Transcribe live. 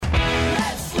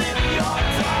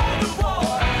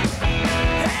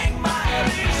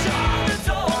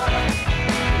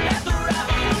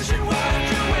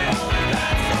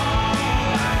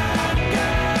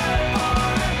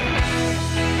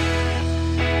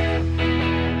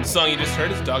song you just heard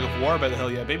is Dog of War by the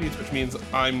Hell Yeah Babies, which means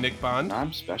I'm Nick Bond. And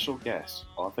I'm special guest,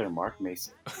 author Mark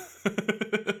Mason.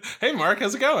 Hey, Mark,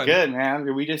 how's it going? Good, man.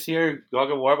 Did we just hear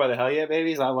Dog of War by the Hell Yeah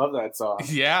Babies? I love that song.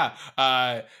 Yeah.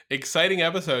 Exciting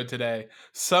episode today.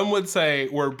 Some would say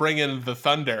we're bringing the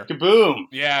thunder. Kaboom!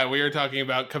 Yeah, we are talking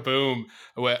about Kaboom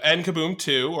and Kaboom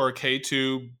 2 or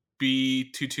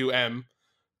K2B22M.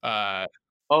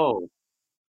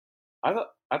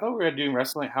 I thought we were doing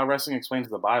wrestling. How wrestling explains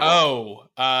the Bible.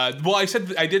 Well,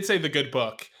 I did say the good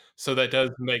book, so that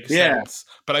does make sense.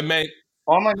 But I meant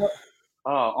all my notes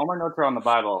are on the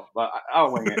Bible, but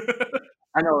I'll wing it.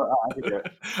 I know I can do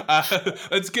it.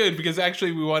 That's good because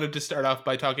actually we wanted to start off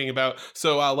by talking about.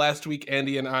 So last week,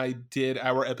 Andy and I did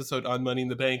our episode on Money in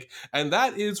the Bank, and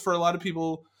that is for a lot of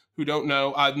people who don't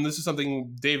know. And this is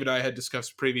something Dave and I had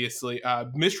discussed previously.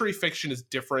 Mystery fiction is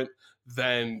different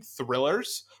than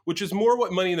thrillers, which is more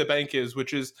what Money in the Bank is,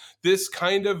 which is this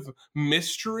kind of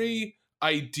mystery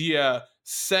idea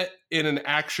set in an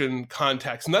action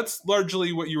context. And that's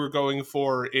largely what you were going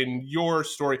for in your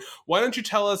story. Why don't you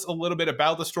tell us a little bit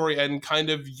about the story and kind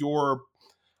of your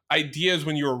ideas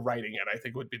when you were writing it, I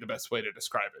think would be the best way to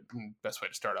describe it and best way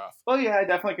to start off. Well, yeah, I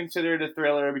definitely consider it a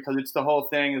thriller because it's the whole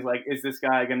thing is like, is this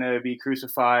guy going to be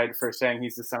crucified for saying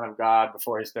he's the son of God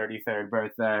before his 33rd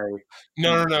birthday?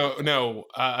 No.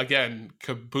 Again,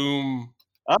 Kaboom!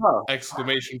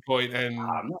 Exclamation point and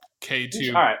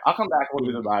K2. All right, I'll come back and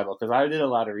do the Bible because I did a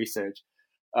lot of research.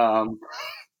 So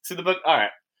the book, all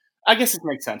right, I guess it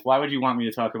makes sense. Why would you want me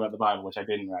to talk about the Bible, which I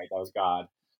didn't write? That was God.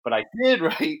 But I did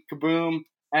write Kaboom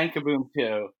and Kaboom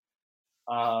 2.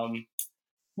 Can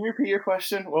you repeat your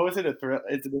question? What was it? Is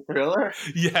it a thriller?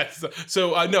 Yes.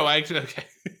 So no, actually, okay.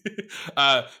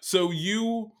 So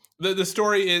you, the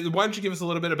story is. Why don't you give us a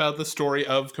little bit about the story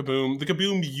of Kaboom, the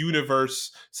Kaboom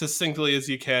universe, succinctly as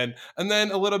you can, and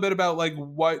then a little bit about like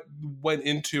what went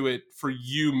into it for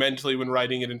you mentally when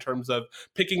writing it, in terms of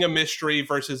picking a mystery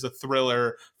versus a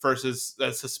thriller versus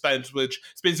a suspense, which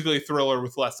is basically a thriller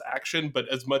with less action but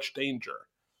as much danger.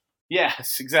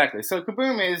 Yes, exactly. So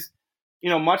Kaboom is,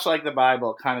 much like the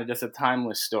Bible, kind of just a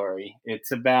timeless story.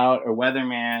 It's about a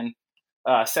weatherman,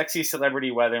 sexy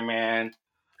celebrity weatherman.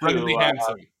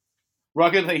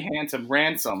 Ruggedly handsome,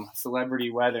 Ransom,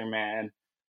 celebrity weatherman,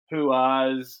 who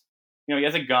was, he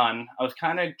has a gun. I was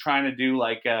kind of trying to do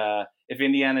like if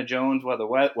Indiana Jones was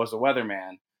a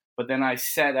weatherman. But then I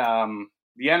said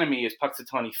the enemy is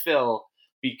Punxsutawney Phil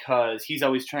because he's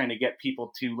always trying to get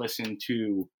people to listen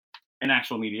to an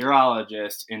actual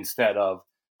meteorologist instead of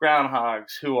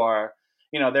groundhogs who are,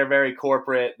 they're very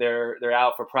corporate. They're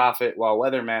out for profit, while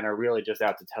weathermen are really just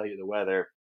out to tell you the weather,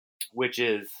 which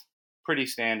is pretty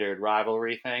standard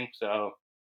rivalry thing. So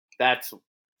that's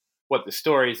what the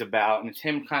story's about. And it's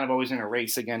him kind of always in a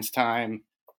race against time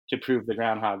to prove the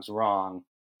groundhogs wrong.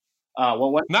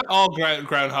 Not all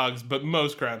groundhogs, but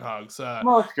most groundhogs.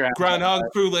 Groundhogs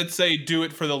who, let's say, do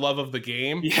it for the love of the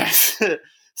game. Yes.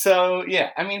 So, yeah,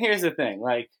 I mean, here's the thing.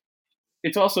 Like,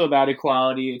 it's also about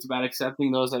equality. It's about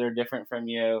accepting those that are different from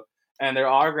you. And there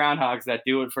are groundhogs that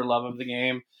do it for love of the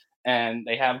game. And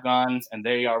they have guns. And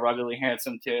they are ruggedly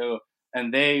handsome, too.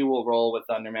 And they will roll with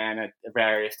Thunderman at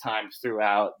various times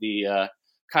throughout the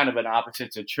kind of an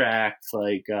opposites attract,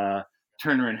 like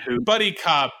Turner and Hooch. Buddy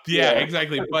cop. Yeah,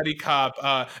 exactly. Buddy cop.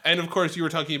 And, of course, you were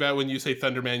talking about when you say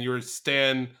Thunderman, you were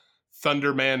Stan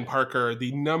Thunderman Parker,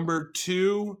 the number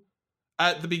 2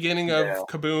 at the beginning of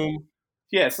Kaboom.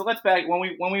 Yeah, so let's back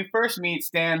when we first meet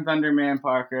Stan Thunderman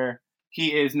Parker.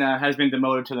 He has been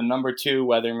demoted to the number 2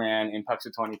 weatherman in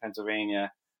Punxsutawney,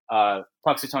 Pennsylvania.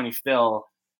 Punxsutawney Phil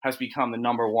has become the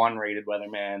number 1 rated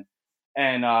weatherman,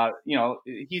 and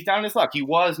he's down his luck. He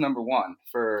was number 1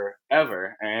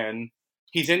 forever, and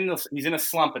he's in a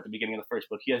slump at the beginning of the first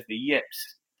book. He has the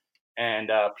yips, and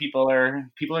people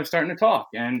are starting to talk.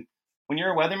 And when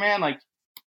you're a weatherman, like,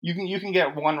 you can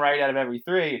get 1 right out of every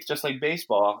 3. It's just like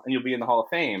baseball, and you'll be in the Hall of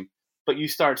Fame. But you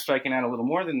start striking out a little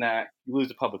more than that, you lose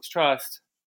the public's trust,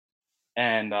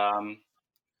 and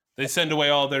they send away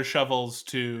all their shovels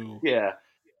to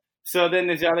So then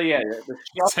there's the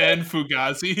 10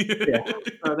 Fugazi. Yeah.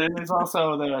 So then there's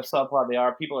also the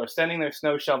subplot. People are sending their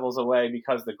snow shovels away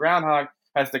because the groundhog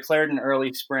has declared an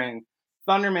early spring.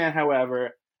 Thunderman,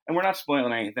 however, and we're not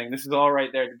spoiling anything. This is all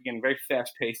right there at the beginning. Very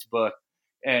fast-paced book.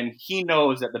 And he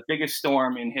knows that the biggest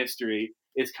storm in history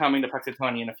is coming to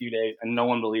Punxsutawney in a few days, and no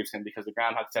one believes him because the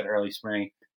groundhog said early spring.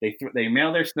 They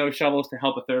mail their snow shovels to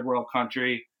help a third world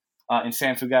country in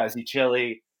San Fugazi,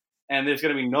 Chile, and there's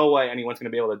going to be no way anyone's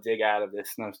going to be able to dig out of this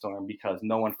snowstorm because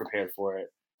no one's prepared for it.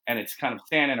 And it's kind of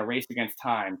standing a race against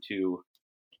time to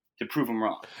prove them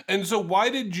wrong. And so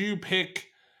why did you pick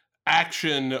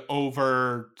action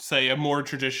over, say, a more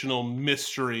traditional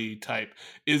mystery type?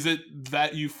 Is it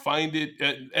that you find it,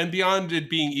 and beyond it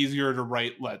being easier to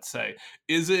write, let's say,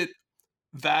 is it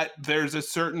that there's a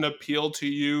certain appeal to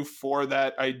you for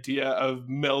that idea of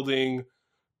melding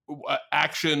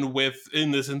action with,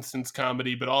 in this instance,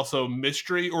 comedy, but also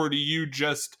mystery? Or do you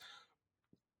just,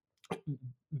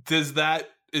 does that,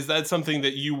 is that something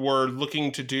that you were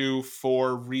looking to do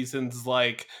for reasons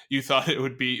like you thought it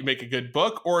would be make a good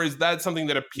book, or is that something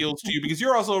that appeals to you because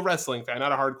you're also a wrestling fan,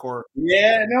 not a hardcore?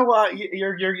 Yeah, no,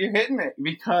 you're hitting it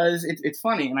because it's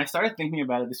funny, and I started thinking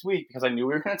about it this week because I knew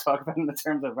we were going to talk about it in the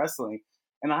terms of wrestling,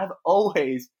 and I've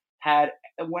always had,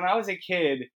 when I was a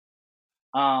kid,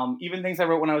 even things I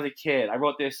wrote when I was a kid. I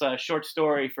wrote this short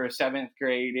story for a seventh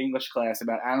grade English class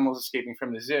about animals escaping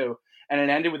from the zoo, and it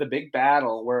ended with a big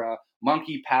battle where a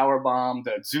monkey power bombed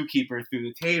a zookeeper through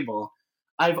the table.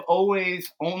 I've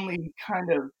always only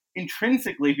kind of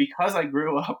intrinsically, because I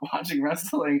grew up watching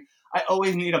wrestling, I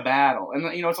always need a battle, and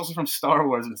it's also from Star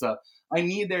Wars and stuff. I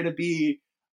need there to be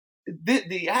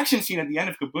the action scene at the end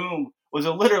of Kaboom was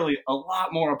literally a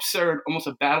lot more absurd, almost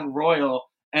a battle royal.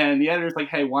 And the editor's like,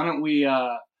 "Hey, why don't we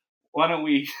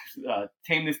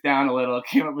tame this down a little?"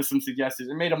 Came up with some suggestions.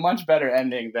 It made a much better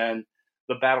ending than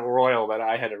the battle royal that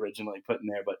I had originally put in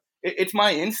there. But it's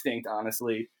my instinct,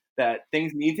 honestly, that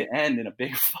things need to end in a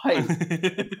big fight.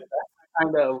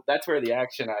 That's where the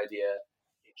action idea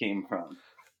came from.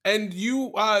 And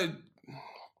you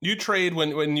trade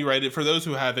when you write it. For those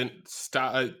who haven't,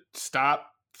 stop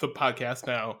the podcast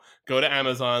now. Go to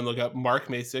Amazon, look up Mark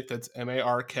Macek. That's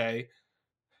MarkMacyk.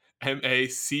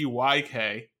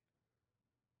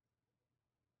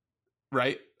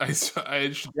 Right? Yeah,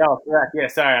 correct. Yeah,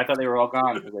 sorry, I thought they were all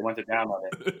gone because they went to download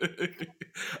it.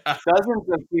 Dozens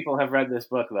of people have read this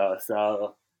book, though,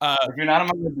 so if you're not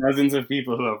among the dozens of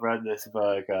people who have read this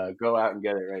book, go out and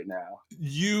get it right now.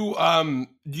 You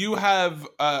have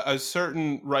a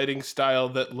certain writing style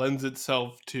that lends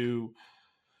itself to,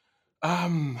 how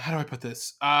do I put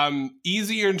this,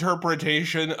 easy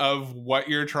interpretation of what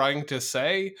you're trying to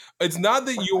say. It's not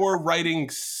that you're writing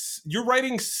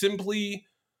simply,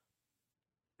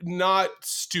 not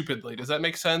stupidly. Does that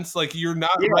make sense? Like, you're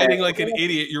not writing like an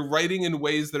idiot. You're writing in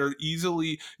ways that are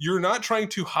you're not trying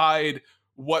to hide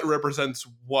what represents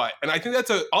what. And I think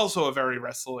that's also a very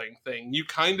wrestling thing. You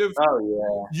kind of,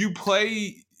 you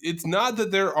play, it's not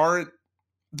that there aren't,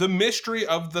 the mystery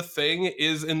of the thing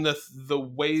is in the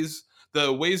ways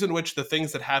in which the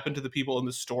things that happen to the people in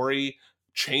the story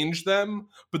change them,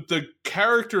 but the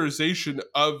characterization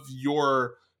of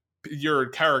your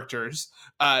characters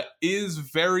is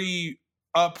very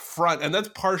upfront, and that's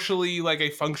partially like a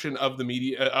function of the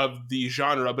media, of the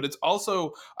genre, but it's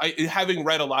also, having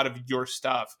read a lot of your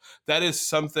stuff, that is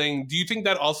something. Do you think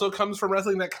that also comes from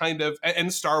wrestling, that kind of,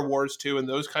 and Star Wars too, and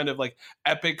those kind of like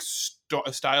epic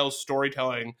style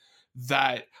storytelling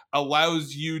that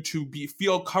allows you to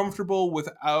feel comfortable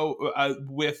without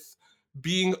with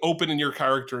being open in your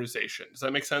characterization? Does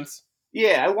that make sense?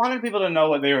 Yeah, I wanted people to know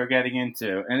what they were getting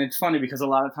into. And it's funny because a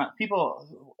lot of times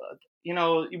people,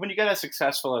 when you get as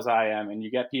successful as I am and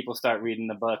you get people start reading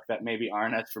the book that maybe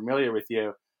aren't as familiar with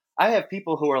you, I have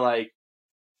people who are like,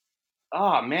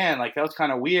 "Oh man, like that was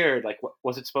kind of weird. Like,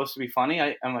 was it supposed to be funny?"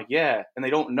 I'm like, "Yeah." And they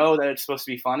don't know that it's supposed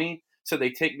to be funny. So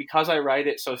because I write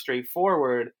it so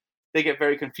straightforward, they get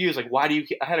very confused. Like, I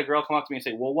had a girl come up to me and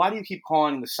say, "Well, why do you keep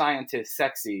calling the scientist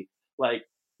sexy? Like,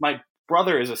 my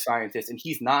brother is a scientist and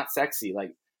he's not sexy."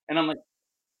 And I'm like,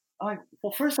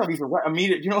 well, first off, he's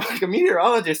a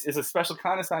meteorologist is a special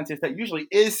kind of scientist that usually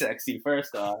is sexy.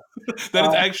 First off, that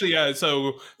is actually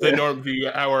so the norm view.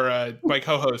 My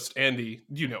co-host Andy,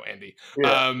 Andy.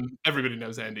 Yeah. Everybody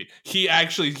knows Andy. He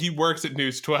works at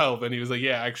News 12, and he was like,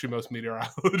 "Yeah, actually, most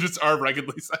meteorologists are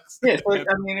regularly sexy." Yeah, so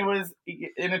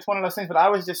it's one of those things. But I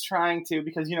was just trying to,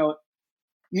 because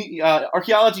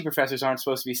archaeology professors aren't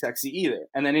supposed to be sexy either,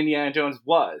 and then Indiana Jones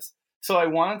was. So I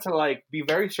wanted to be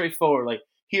very straightforward. Like,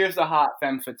 here's the hot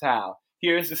femme fatale,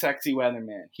 here's the sexy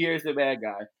weatherman, here's the bad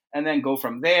guy, and then go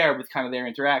from there with kind of their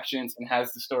interactions, and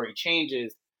as the story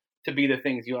changes to be the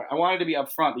things you are. I wanted to be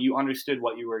upfront that you understood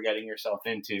what you were getting yourself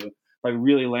into by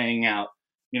really laying out.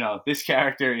 This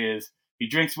character he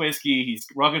drinks whiskey, he's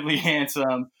ruggedly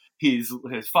handsome, his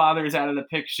father's out of the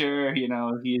picture.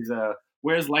 He's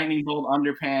wears lightning bolt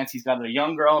underpants. He's got a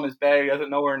young girl in his bed. He doesn't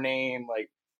know her name. Like,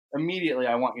 immediately,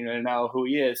 I want you to know who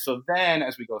he is. So then,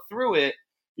 as we go through it,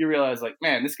 you realize, like,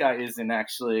 man, this guy isn't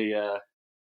actually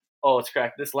all it's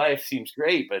cracked. This life seems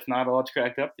great, but it's not all it's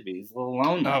cracked up to be. He's a little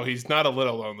lonely. Oh, he's not a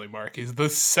little lonely, Mark. He's the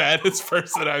saddest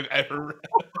person I've ever read.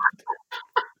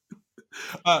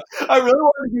 I really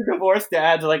wanted to do divorced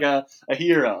dads like a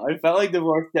hero. I felt like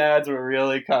divorced dads were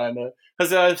really kind of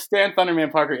because Stan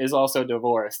Thunderman Parker is also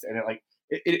divorced, and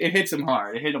it hits him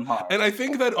hard. It hit him hard. And I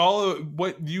think that all of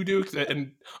what you do,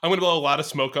 and I'm going to blow a lot of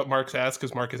smoke up Mark's ass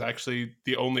because Mark is actually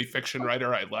the only fiction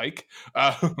writer I like.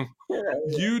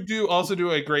 You do also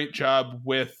do a great job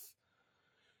with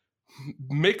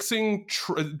mixing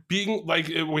being like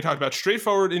we talked about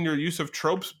straightforward in your use of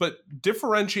tropes, but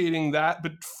differentiating that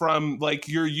but from like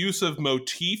your use of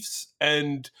motifs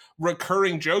and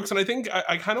recurring jokes. And I think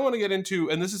I kind of want to get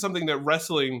into, and this is something that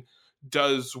wrestling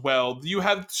does well. You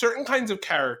have certain kinds of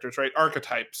characters, right?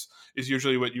 Archetypes is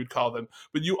usually what you'd call them,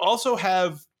 but you also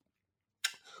have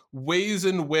ways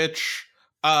in which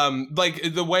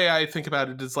like the way I think about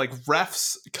it is like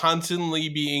refs constantly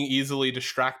being easily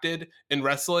distracted in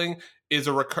wrestling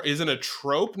isn't a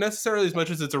trope necessarily as much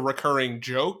as it's a recurring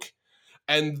joke,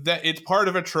 and that it's part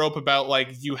of a trope about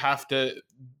like you have to,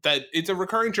 that it's a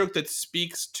recurring joke that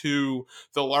speaks to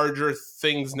the larger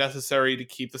things necessary to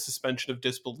keep the suspension of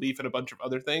disbelief and a bunch of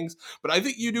other things. But I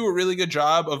think you do a really good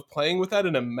job of playing with that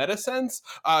in a meta sense.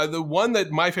 The one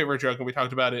that my favorite joke, and we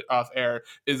talked about it off air,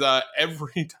 is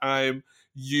every time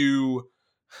you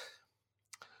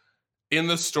in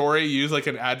the story use like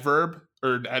an adverb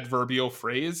or an adverbial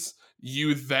phrase,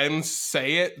 you then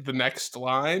say it the next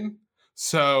line.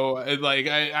 So like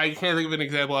I can't think of an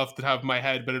example off the top of my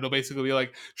head, but it'll basically be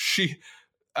like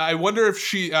I wonder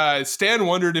if Stan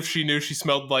wondered if she knew she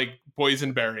smelled like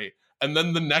boysenberry. And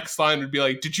then the next line would be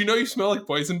like, did you know you smell like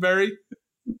boysenberry?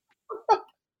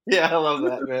 Yeah, I love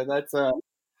that, man. That's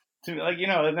like,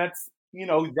 and that's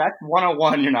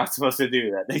 101. You're not supposed to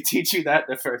do that. They teach you that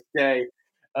the first day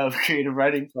of creative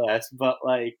writing class. But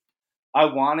like, I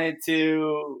wanted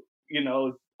to,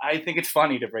 I think it's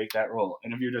funny to break that rule.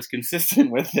 And if you're just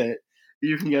consistent with it,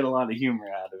 you can get a lot of humor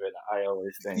out of it. I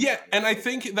always think. Yeah, and I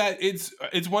think that it's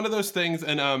one of those things.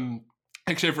 And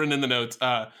actually, I've written in the notes.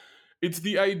 It's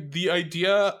the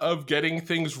idea of getting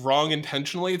things wrong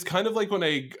intentionally. It's kind of like when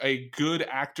a good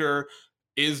actor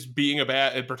is being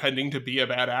pretending to be a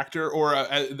bad actor, or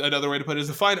another way to put it is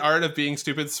the fine art of being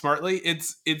stupid smartly.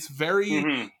 It's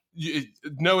very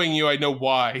knowing you, I know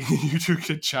why you do a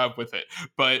good job with it,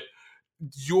 but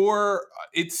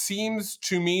it seems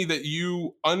to me that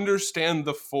you understand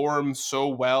the form so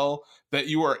well that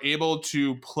you are able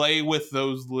to play with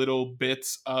those little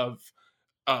bits of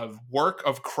work,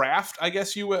 of craft, I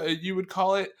guess you would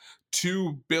call it,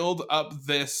 to build up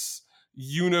this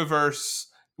universe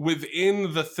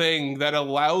within the thing that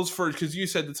allows for, because you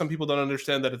said that some people don't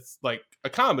understand that it's like a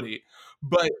comedy.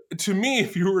 But to me,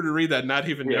 if you were to read that, not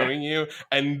even knowing you,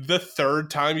 and the third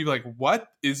time you'd be like, what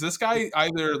is this guy?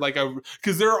 Either like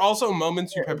because there are also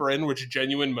moments you pepper in which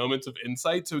genuine moments of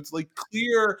insight. So it's like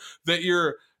clear that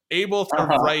you're able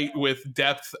to write with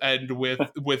depth and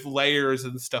with layers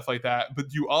and stuff like that.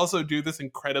 But you also do this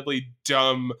incredibly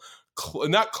dumb,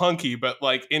 not clunky, but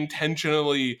like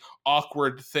intentionally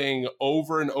awkward thing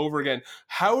over and over again.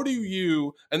 How do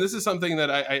you, and this is something that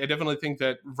I definitely think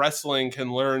that wrestling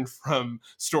can learn from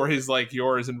stories like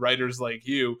yours and writers like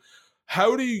you,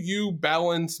 how do you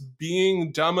balance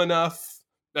being dumb enough,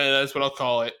 and that's what I'll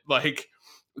call it, like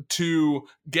to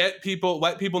let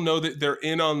people know that they're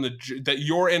that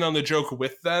you're in on the joke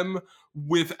with them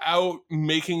without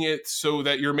making it so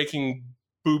that you're making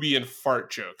booby and fart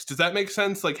jokes? Does that make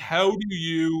sense? Like, how do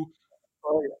you?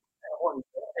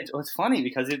 It's funny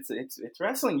because it's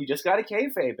wrestling. You just got to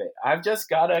kayfabe it. I've just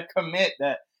got to commit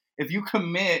that if you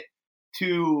commit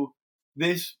to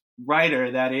this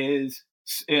writer that is,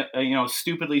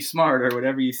 stupidly smart or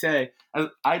whatever you say,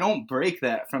 I don't break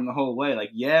that from the whole way.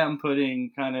 Like, yeah, I'm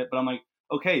putting kind of, but I'm like,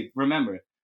 okay, remember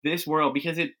this world,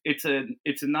 because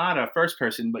it's not a first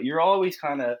person, but you're always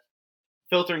kind of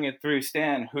filtering it through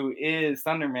Stan, who is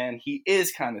Thunderman. He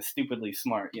is kind of stupidly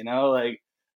smart, like,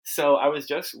 so I was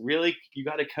just really, you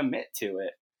got to commit to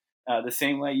it. The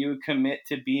same way you would commit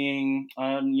to being,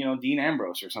 Dean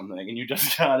Ambrose or something. And you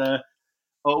just got to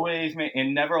always make,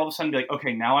 and never all of a sudden be like,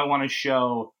 okay, now I want to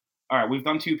show, all right, we've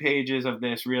done 2 pages of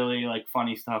this really like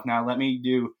funny stuff. Now let me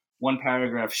do 1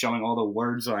 paragraph showing all the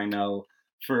words I know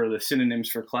for the synonyms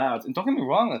for clouds. And don't get me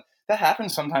wrong, that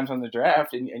happens sometimes on the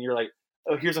draft. And you're like,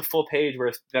 oh, here's a full page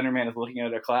where Thunderman is looking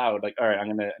at a cloud. Like, all right, I'm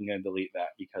gonna delete that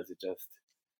because it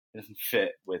doesn't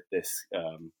fit with this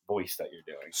voice that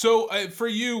you're doing. So for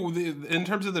you, in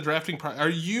terms of the drafting part, are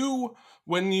you,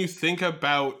 when you think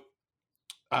about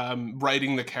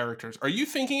writing the characters, are you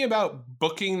thinking about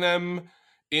booking them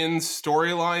in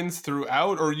storylines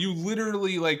throughout, or you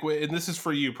literally like, and this is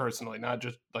for you personally, not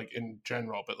just like in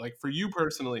general, but like for you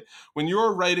personally, when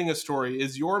you're writing a story,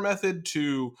 is your method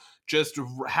to just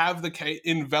have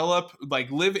envelop,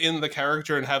 like live in the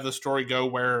character and have the story go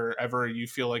wherever you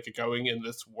feel like it going in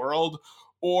this world?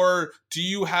 Or do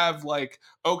you have like,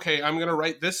 okay, I'm going to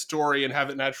write this story and have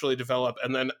it naturally develop,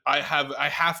 and then I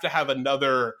have to have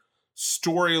another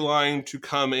storyline to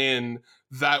come in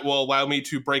that will allow me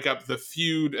to break up the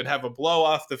feud and have a blow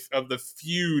off of the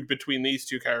feud between these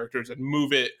two characters and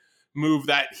move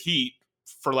that heat,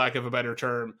 for lack of a better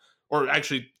term, or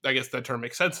actually I guess that term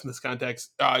makes sense in this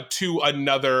context, to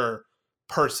another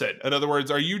person. In other words,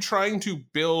 are you trying to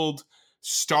build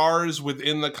stars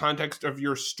within the context of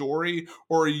your story,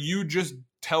 or are you just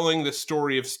telling the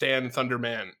story of Stan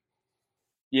Thunderman?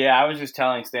 Yeah, I was just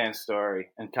telling Stan's story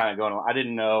and kind of going. I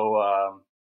didn't know.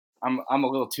 I'm a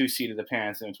little two seat of the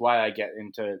pants, and it's why I get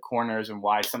into corners and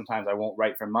why sometimes I won't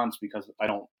write for months, because I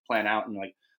don't plan out and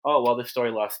like, oh well, this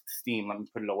story lost steam. Let me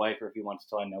put it away for a few months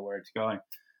until I know where it's going.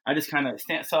 I just kind of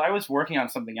stand. So I was working on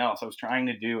something else. I was trying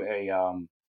to do a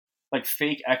like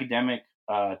fake academic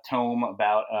tome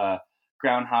about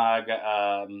groundhog.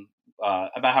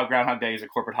 About how Groundhog Day is a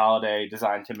corporate holiday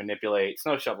designed to manipulate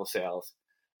snow shovel sales,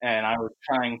 and I was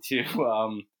trying to,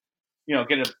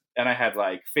 and I had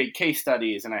like fake case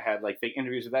studies, and I had like fake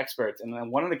interviews with experts, and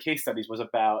then one of the case studies was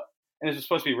about, and it was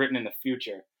supposed to be written in the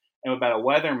future, and about a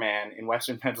weatherman in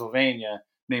Western Pennsylvania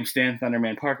named Stan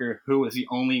Thunderman Parker, who was the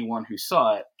only one who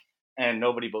saw it, and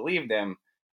nobody believed him,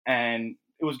 and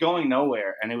it was going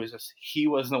nowhere, and it was just, he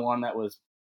was the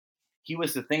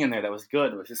thing in there that was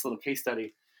good. It was this little case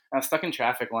study. I was stuck in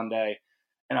traffic one day,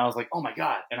 and I was like, oh my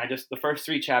God. And the first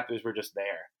 3 chapters were just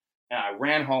there. And I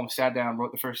ran home, sat down,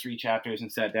 wrote the first 3 chapters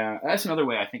and sat down. That's another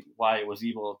way I think why I was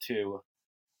able to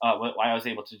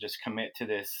just commit to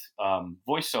this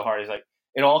voice so hard, is like,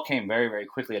 it all came very, very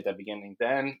quickly at the beginning.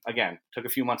 Then again, took a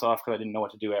few months off because I didn't know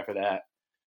what to do after that.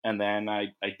 And then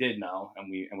I did know,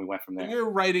 and we went from there. When you're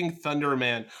writing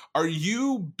Thunderman, are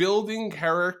you building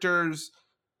characters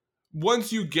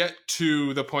once you get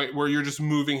to the point where you're just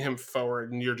moving him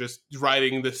forward and you're just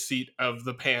riding the seat of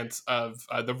the pants of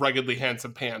the ruggedly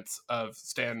handsome pants of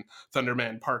Stan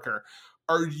Thunderman Parker,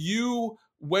 are you,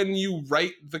 when you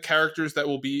write the characters that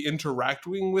will be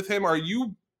interacting with him, are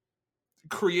you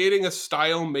creating a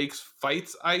style makes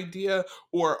fights idea,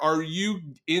 or are you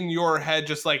in your head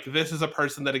just like, this is a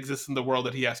person that exists in the world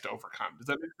that he has to overcome? Does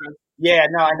that make sense? Yeah,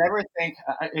 no, I never think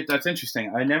that's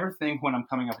interesting. I never think when I'm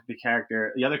coming up with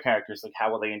the other characters, like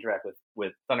how will they interact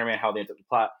with Thunderman, how they enter the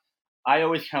plot. I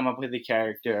always come up with the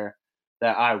character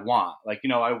that I want. Like,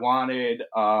 I wanted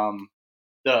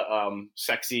the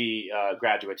sexy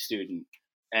graduate student,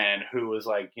 and who was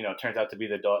like, turns out to be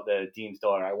the dean's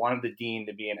daughter. I wanted the dean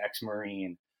to be an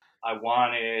ex-Marine. I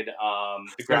wanted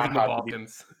the groundhog to be.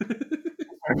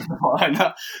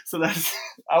 So that's,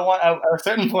 at a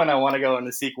certain point I want to go in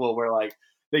the sequel where like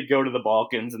they go to the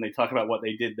Balkans and they talk about what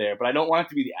they did there, but I don't want it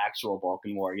to be the actual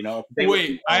Balkan War.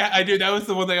 Wait, I did. That was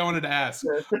the one thing I wanted to ask.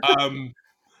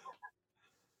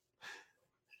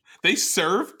 They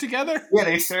served together? Yeah,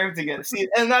 they served together. See,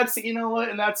 and that's,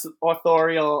 and that's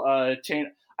authorial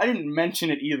chain. I didn't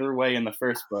mention it either way in the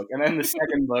first book, and then the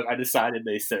second book I decided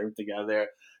they served together.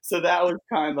 So that was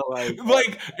kind of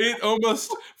like it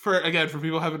almost, for people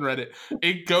who haven't read it,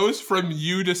 it goes from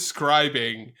you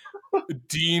describing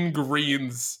Dean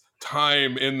Green's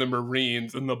time in the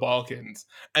Marines in the Balkans,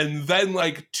 and then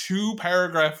like 2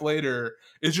 paragraphs later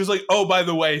it's just like, oh, by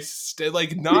the way,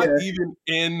 even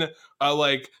in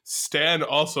like Stan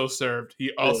also served.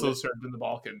 He also served in the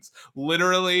Balkans.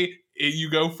 Literally, you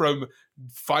go from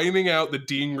finding out that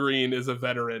Dean Green is a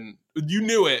veteran, you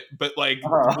knew it, but like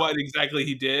what exactly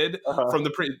he did from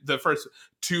the first,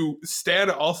 to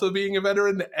Stan also being a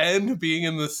veteran and being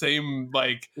in the same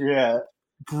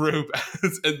group,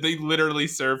 and they literally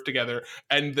served together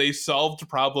and they solved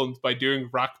problems by doing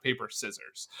rock paper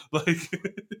scissors.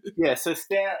 So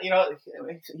Stan,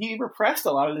 he repressed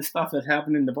a lot of the stuff that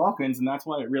happened in the Balkans, and that's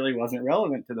why it really wasn't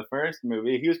relevant to the first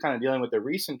movie. He was kind of dealing with the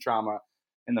recent trauma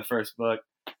in the first book,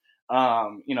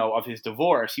 of his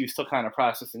divorce. He was still kind of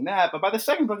processing that, but by the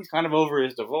second book he's kind of over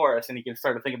his divorce, and he can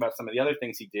start to think about some of the other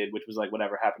things he did, which was like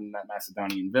whatever happened in that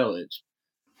Macedonian village.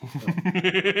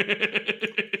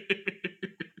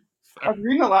 I was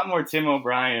reading a lot more Tim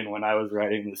O'Brien when I was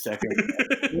writing the second.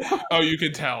 Oh, you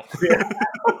can tell.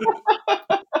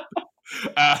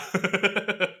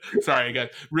 Sorry, guys.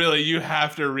 Really, you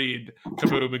have to read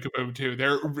Kaboom and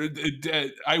Kaboom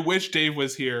 2. I wish Dave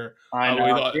was here. I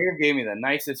know. Dave gave me the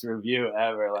nicest review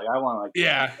ever. Like, I want to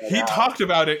Yeah, he talked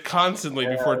about it constantly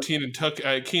before Keenan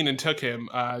took him.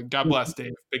 God bless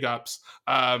Dave. Big ups.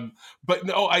 But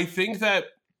no, I think that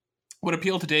what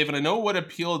appealed to Dave, and I know what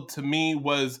appealed to me,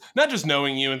 was not just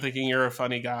knowing you and thinking you're a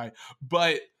funny guy,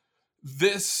 but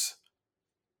this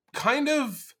kind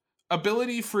of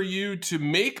ability for you to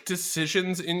make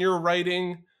decisions in your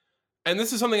writing. And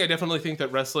this is something I definitely think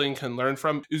that wrestling can learn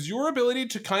from, is your ability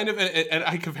to kind of, and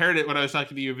I compared it when I was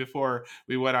talking to you before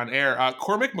we went on air,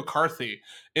 Cormac McCarthy,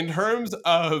 in terms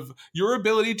of your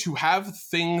ability to have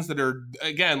things that are,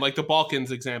 again, like the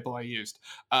Balkans example I used,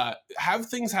 have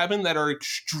things happen that are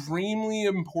extremely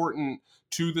important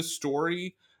to the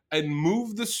story and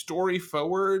move the story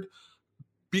forward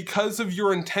because of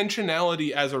your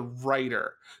intentionality as a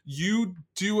writer. You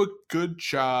do a good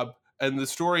job, and the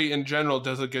story in general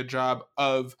does a good job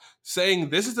of saying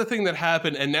this is the thing that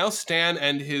happened, and now Stan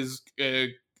and his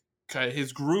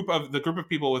group of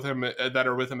people with him that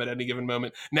are with him at any given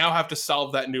moment now have to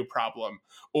solve that new problem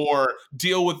or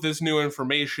deal with this new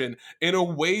information in a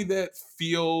way that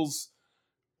feels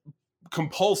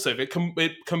compulsive. It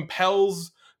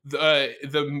compels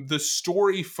the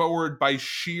story forward by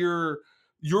sheer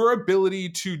your ability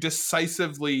to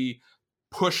decisively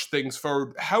push things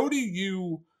forward. How do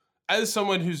you, as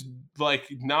someone who's like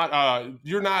not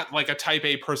you're not like a type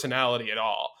A personality at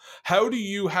all, how do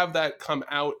you have that come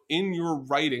out in your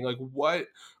writing? Like, what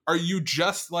are you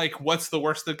just like, what's the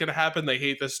worst that could happen? They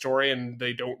hate this story and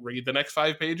they don't read the next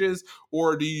 5 pages?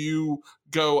 Or do you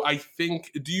go,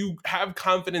 do you have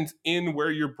confidence in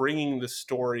where you're bringing the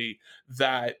story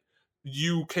that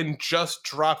you can just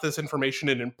drop this information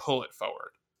in and pull it forward?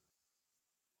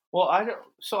 Well,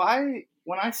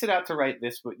 when I sit out to write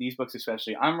these books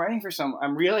especially, I'm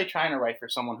really trying to write for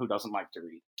someone who doesn't like to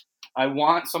read. I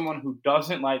want someone who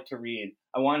doesn't like to read.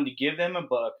 I wanted to give them a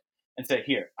book and say,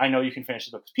 here, I know you can finish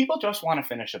the book. People just want to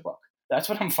finish a book. That's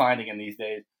what I'm finding in these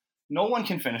days. No one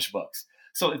can finish books.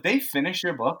 So if they finish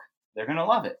your book, they're going to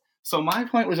love it. So my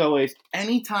point was always,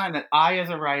 anytime that I, as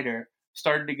a writer,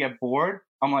 started to get bored,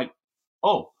 I'm like,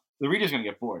 oh, the reader's going to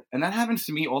get bored. And that happens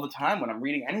to me all the time when I'm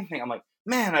reading anything. I'm like,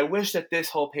 man, I wish that this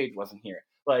whole page wasn't here.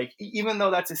 Like, even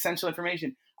though that's essential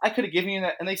information, I could have given you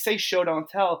that. And they say show, don't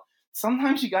tell.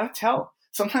 Sometimes you got to tell.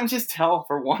 Sometimes just tell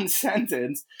for one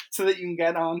sentence so that you can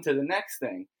get on to the next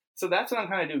thing. So that's what I'm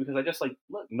trying to do, because I just like,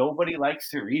 look, nobody likes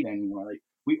to read anymore. Like,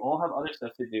 we all have other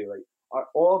stuff to do. Like,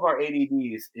 all of our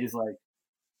ADDs is like,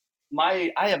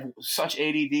 I have such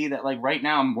ADD that like right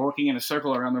now I'm working in a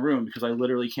circle around the room because I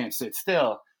literally can't sit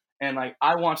still. And like,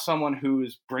 I want someone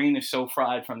whose brain is so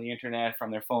fried from the internet,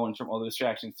 from their phones, from all the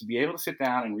distractions, to be able to sit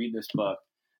down and read this book.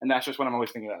 And that's just what I'm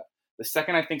always thinking about. The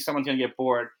second I think someone's going to get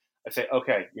bored, I say,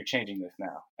 okay, you're changing this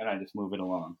now. And I just move it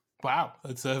along. Wow.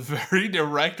 That's a very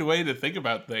direct way to think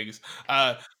about things.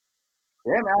 Yeah,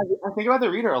 man, I think about the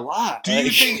reader a lot. Do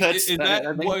you think is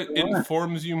that what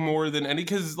informs you more than any?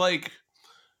 Because like,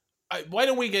 why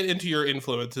don't we get into your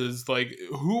influences? Like,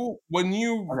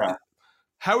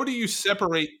 how do you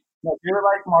separate? No, you're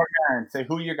like Mark Aaron. Say,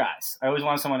 who are your guys? I always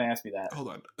want someone to ask me that. Hold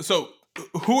on. So,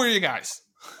 who are you guys?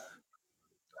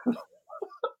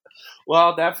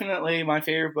 Well, definitely my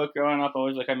favorite book growing up,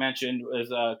 always, like I mentioned, was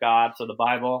God. So the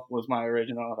Bible was my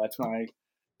original. That's my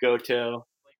go-to.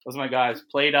 Those are my guys.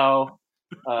 Plato,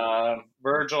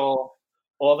 Virgil,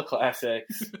 all the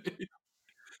classics.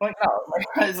 Like, no, my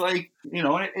guys, like, you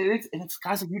know, and it's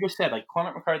guys like you just said, like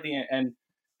Cormac McCarthy and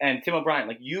Tim O'Brien.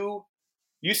 Like, you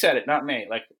said it, not me.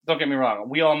 Like, don't get me wrong.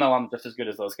 We all know I'm just as good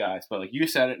as those guys. But, like, you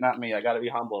said it, not me. I got to be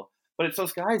humble. But it's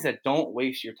those guys that don't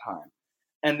waste your time.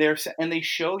 And they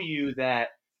show you that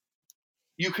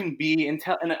you can be and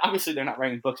obviously they're not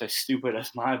writing books as stupid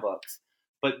as my books,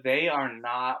 but they are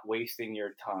not wasting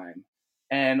your time.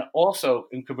 And also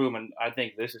in Kaboom, and I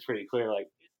think this is pretty clear, like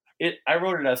I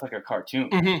wrote it as like a cartoon.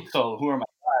 Mm-hmm. So who are my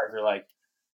guys? Are like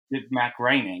Matt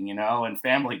Groening, you know, and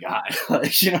Family Guy.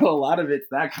 Like, you know, a lot of it's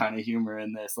that kind of humor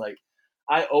in this. Like,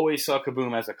 I always saw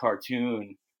Kaboom as a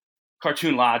cartoon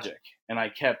logic, and I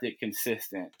kept it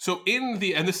consistent. So and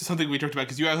this is something we talked about,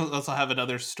 because you also have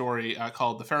another story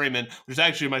called The Ferryman, which is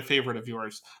actually my favorite of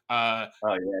yours. Oh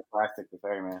yeah, classic The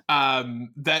Ferryman.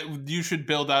 That you should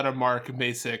build out a Mark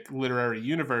Masick literary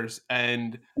universe,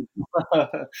 and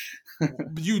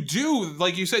you do,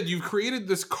 like you said, you've created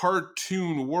this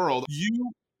cartoon world.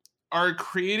 You are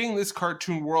creating this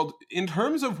cartoon world. In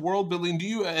terms of world building, do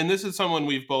you, and this is someone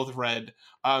we've both read,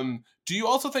 do you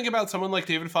also think about someone like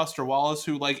David Foster Wallace,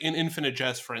 who, like in Infinite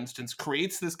Jest, for instance,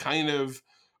 creates this kind of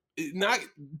not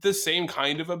the same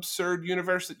kind of absurd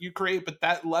universe that you create, but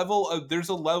that level of there's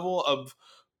a level of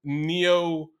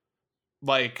neo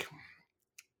like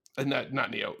not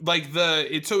neo like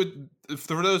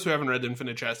for those who haven't read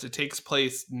Infinite Jest, it takes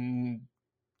place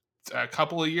a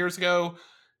couple of years ago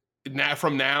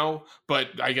from now, but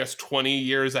I guess 20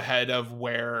 years ahead of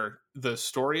where the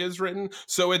story is written.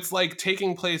 So it's like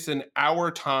taking place in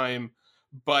our time,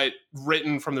 but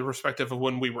written from the perspective of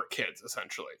when we were kids,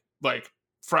 essentially, like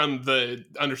from the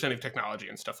understanding of technology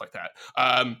and stuff like that.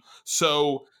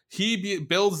 So he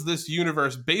builds this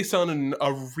universe based on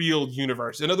a real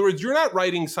universe. In other words, you're not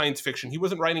writing science fiction. He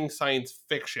wasn't writing science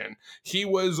fiction. He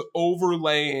was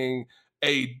overlaying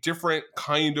a different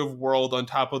kind of world on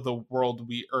top of the world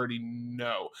we already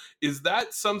know. Is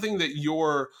that something that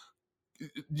you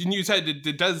said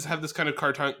it does have this kind of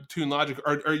cartoon logic?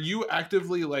 Are you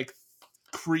actively like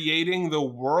creating the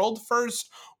world first,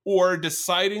 or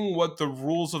deciding what the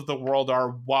rules of the world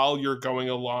are while you're going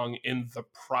along in the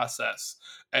process?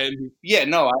 And yeah,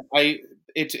 no,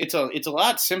 it's a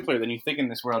lot simpler than you think in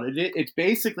this world. It's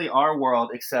basically our world,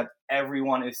 except every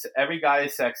guy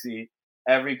is sexy,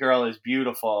 every girl is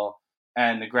beautiful,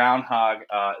 and the groundhog.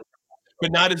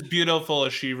 But not as beautiful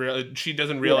as she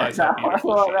doesn't realize how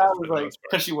beautiful she that is. Was like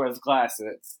because she wears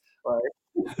glasses. Like,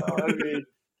 I mean,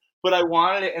 but I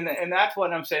wanted it, and that's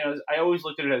what I'm saying. I always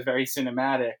looked at it as very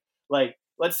cinematic. Like,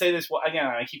 let's say this again.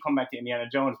 I keep coming back to Indiana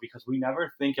Jones because we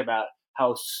never think about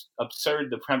how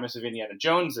absurd the premise of Indiana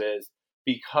Jones is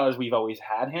because we've always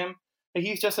had him. But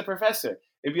he's just a professor.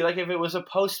 It'd be like if it was a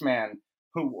postman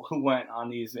who went on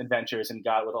these adventures and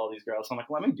got with all these girls. So I'm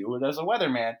like, let me do it as a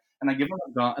weatherman, and I give him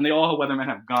a gun. And they all weathermen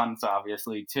have guns,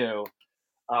 obviously, too.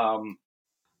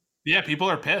 Yeah, people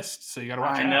are pissed, so you got to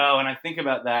watch out. I know, and I think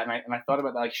about that, and I thought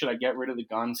about that. Like, should I get rid of the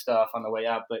gun stuff on the way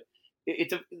out? But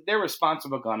they're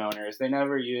responsible gun owners. They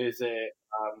never use it.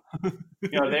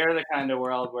 They're the kind of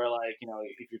world where, like,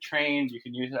 if you're trained, you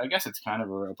can use it. I guess it's kind of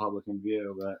a Republican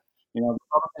view, but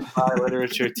Republicans buy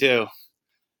literature too.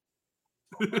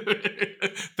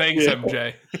 Thanks,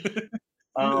 MJ.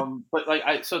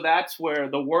 But so that's where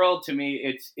the world, to me,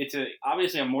 it's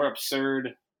obviously a more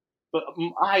absurd. But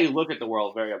I look at the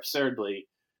world very absurdly.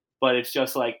 But it's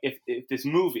just like if there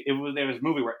was a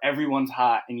movie where everyone's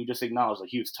hot and you just acknowledge like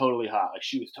he was totally hot, like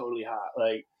she was totally hot,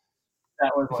 like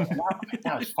that was like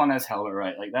that was fun as hell to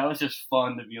write. Like that was just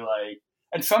fun to be like.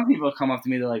 And some people come up to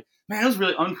me, they're like, "Man, it was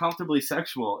really uncomfortably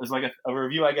sexual." It's like a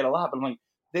review I get a lot, but I'm like,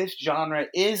 this genre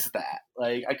is that.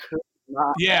 Like I could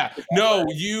not. Yeah, no,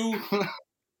 you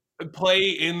play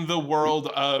in the world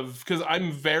of, because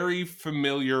I'm very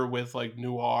familiar with like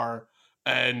noir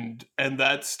and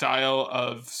that style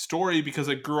of story because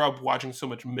I grew up watching so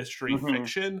much mystery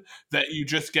fiction that you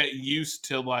just get used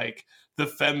to like the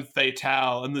femme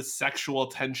fatale and the sexual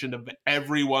tension of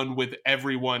everyone with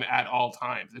everyone at all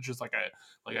times. It's just like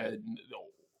a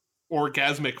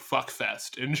orgasmic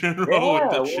fuckfest in general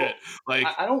with this shit. Like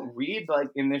I don't read like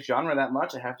in this genre that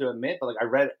much, I have to admit, but like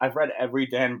I've read every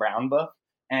Dan Brown book,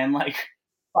 and like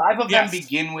 5 of them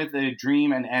begin with a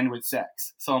dream and end with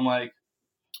sex. So I'm like,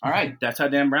 all right, that's how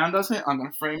Dan Brown does it. I'm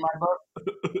gonna frame my book.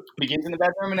 Begins in the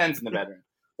bedroom and ends in the bedroom.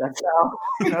 That's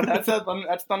how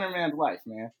that's Thunderman's life,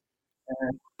 man.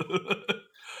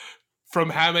 From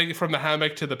the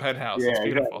hammock to the penthouse. Yeah, it's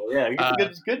beautiful. Exactly. Yeah,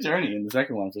 it's a good journey in the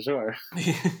second one for sure.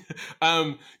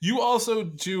 You also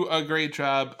do a great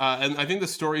job, and I think the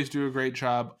stories do a great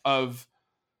job of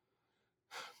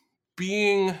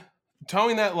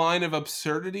towing that line of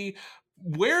absurdity.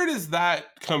 Where does that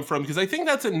come from? Because I think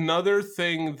that's another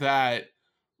thing that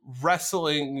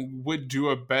wrestling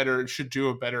should do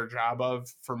a better job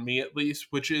of, for me at least,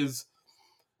 which is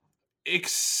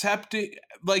accepting,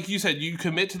 like you said, you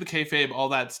commit to the kayfabe, all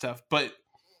that stuff, but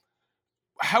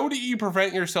how do you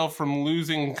prevent yourself from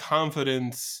losing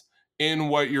confidence in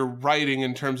what you're writing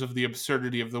in terms of the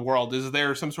absurdity of the world? Is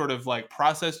there some sort of like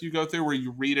process you go through where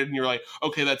you read it and you're like,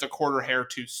 okay, that's a quarter hair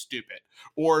too stupid?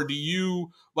 Or do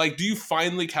you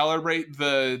finally calibrate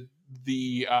the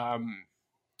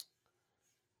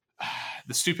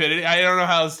stupidity? I don't know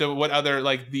how else to, what other,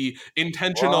 like the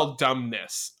intentional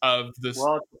dumbness of this.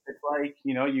 Well, it's like,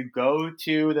 you go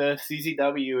to the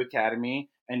CZW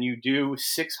Academy and you do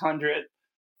 600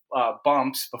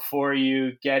 bumps before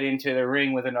you get into the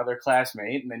ring with another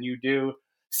classmate, and then you do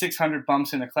 600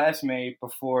 bumps in a classmate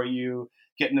before you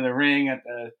get into the ring at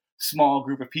the small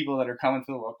group of people that are coming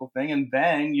to the local thing, and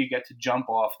then you get to jump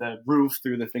off the roof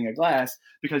through the thing of glass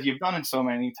because you've done it so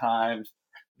many times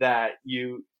that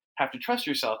you have to trust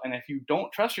yourself. And if you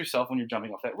don't trust yourself when you're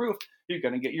jumping off that roof, you're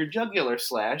going to get your jugular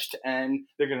slashed, and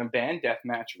they're going to ban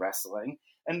deathmatch wrestling,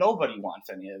 and nobody wants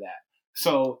any of that.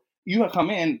 So you come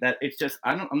in that it's just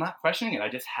I'm not questioning it. I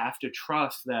just have to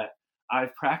trust that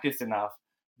I've practiced enough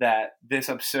that this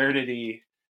absurdity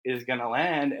is gonna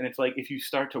land. And it's like if you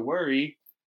start to worry,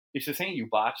 it's the thing, you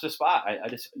botch the spot.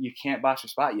 You can't botch the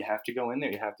spot. You have to go in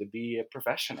there. You have to be a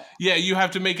professional. Yeah, you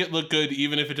have to make it look good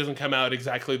even if it doesn't come out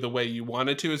exactly the way you want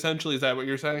it to, essentially. Is that what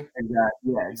you're saying?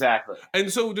 Exactly. Yeah, exactly.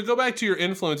 And so to go back to your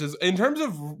influences, in terms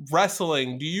of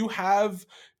wrestling, do you have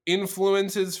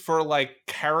influences for like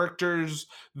characters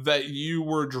that you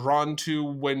were drawn to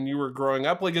when you were growing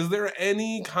up? Like, is there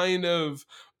any kind of,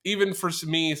 even for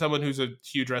me, someone who's a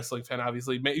huge wrestling fan,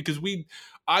 obviously, because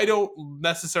I don't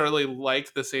necessarily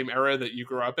like the same era that you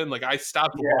grew up in. Like, I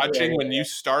stopped watching when you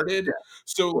started. Yeah.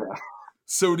 So,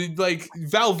 so did like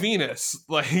Val Venus,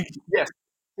 like, yes,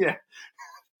 yeah.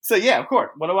 So yeah, of course.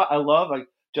 What about, I love like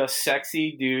just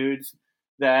sexy dudes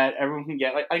that everyone can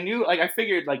get. Like I knew, like I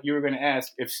figured, like you were going to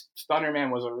ask if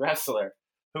Thunderman was a wrestler,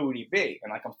 who would he be?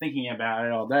 And like I'm thinking about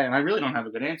it all day, and I really don't have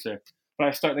a good answer. But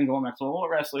I start then going back to, well, what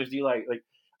wrestlers do you like? Like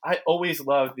I always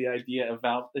loved the idea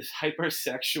about this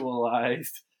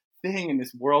hypersexualized thing in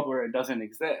this world where it doesn't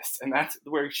exist, and that's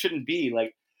where it shouldn't be.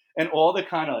 Like, and all the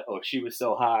kind of like, oh, she was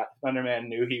so hot, Thunderman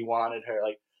knew he wanted her,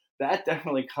 like. That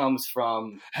definitely comes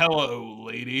from hello,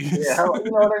 ladies. Yeah,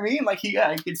 you know what I mean? Like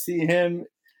I could see him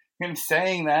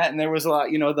saying that, and there was a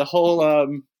lot. You know, the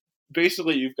whole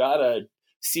basically you've got a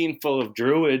scene full of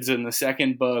druids in the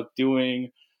second book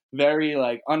doing very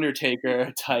like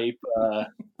Undertaker type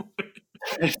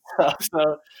stuff.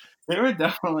 So there were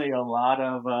definitely a lot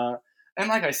of. And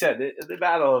like I said, the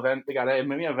battle event, they got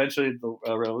maybe eventually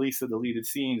the release of deleted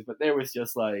scenes, but there was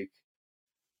just like,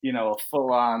 you know, a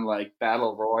full-on like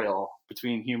battle royal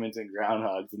between humans and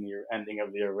groundhogs in the ending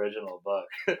of the original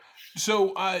book.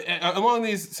 So, along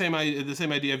the same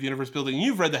idea of universe building,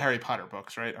 you've read the Harry Potter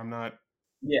books, right? I'm not.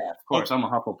 Yeah, of course. I'm a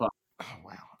Hufflepuff. Oh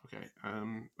wow. Okay. I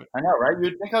know, right?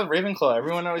 You'd think of Ravenclaw.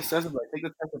 Everyone always says it, but I think the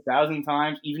test 1,000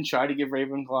 times. Even try to give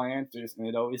Ravenclaw answers, and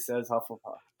it always says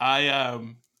Hufflepuff.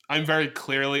 I'm very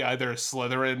clearly either a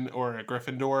Slytherin or a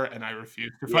Gryffindor, and I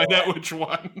refuse to find out which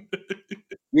one.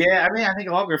 Yeah, I mean, I think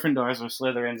all Gryffindors are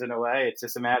Slytherins in a way. It's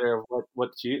just a matter of that's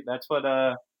what you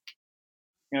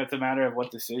know, it's a matter of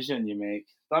what decision you make.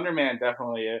 Thunderman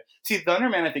definitely is. See,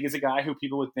 Thunderman, I think, is a guy who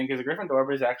people would think is a Gryffindor,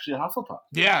 but is actually a Hufflepuff.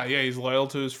 Yeah, he's loyal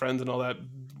to his friends and all that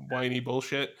whiny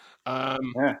bullshit. So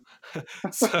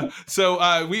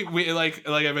we like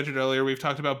I mentioned earlier, we've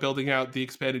talked about building out the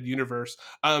expanded universe.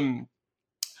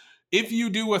 If you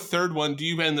do a third one,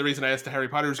 and the reason I asked the Harry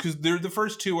Potter is because the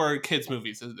first two are kids'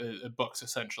 movies, books,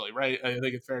 essentially, right? I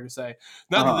think it's fair to say.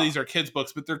 Not that these are kids'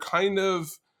 books, but they're kind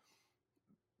of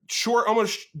short,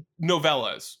 almost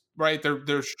novellas, right?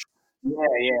 They're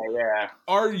Yeah.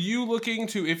 Are you looking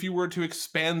to, if you were to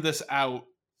expand this out,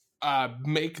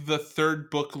 make the third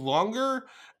book longer?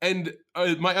 And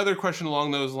my other question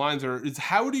along those lines is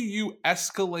how do you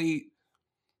escalate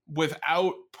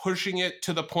without pushing it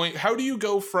to the point? How do you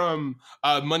go from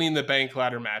Money in the Bank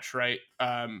ladder match, right?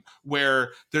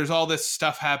 Where there's all this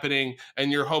stuff happening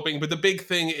and you're hoping, but the big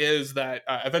thing is that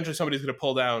eventually somebody's going to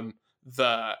pull down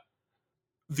the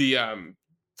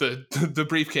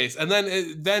briefcase, and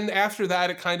then after that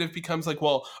it kind of becomes like,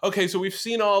 well, okay, so we've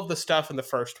seen all of the stuff in the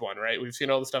first one, right? We've seen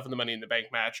all the stuff in the Money in the Bank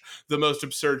match, the most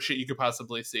absurd shit you could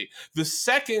possibly see. The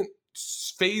second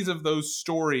phase of those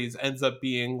stories ends up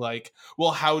being like,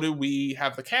 well, how do we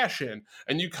have the cash in?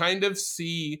 And you kind of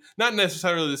see not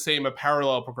necessarily the same, a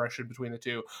parallel progression between the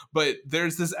two, but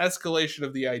there's this escalation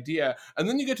of the idea, and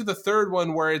then you get to the third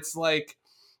one where it's like,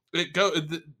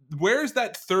 where's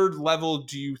that third level,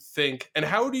 do you think, and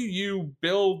how do you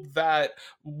build that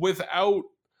without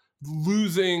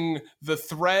losing the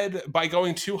thread by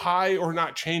going too high or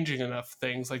not changing enough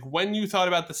things? Like when you thought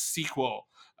about the sequel,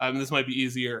 this might be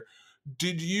easier,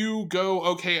 did you go,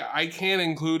 okay, I can't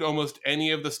include almost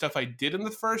any of the stuff I did in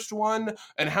the first one,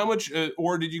 and how much,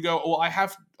 or did you go, well, I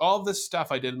have all this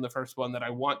stuff I did in the first one that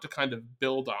I want to kind of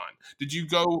build on? Did you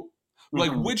go,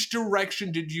 like, which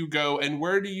direction did you go, and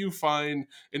where do you find,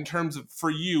 in terms of,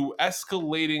 for you,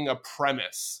 escalating a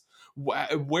premise,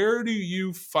 where do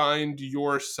you find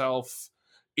yourself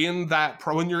in that,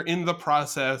 when you're in the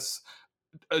process,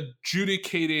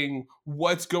 adjudicating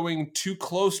what's going too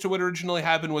close to what originally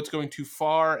happened, what's going too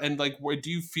far, and like,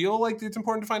 do you feel like it's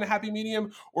important to find a happy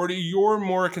medium, or do you're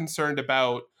more concerned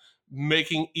about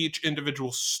making each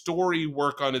individual story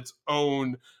work on its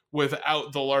own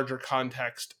without the larger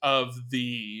context of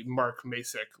the Mark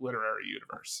Masick literary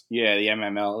universe? Yeah, the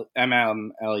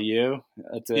MMLU.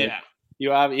 It's a,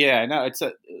 yeah. No, it's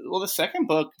a, well, the second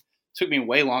book took me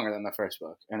way longer than the first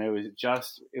book, and it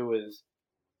was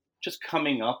just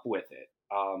coming up with it.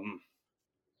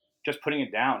 just putting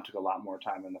it down took a lot more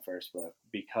time than the first book,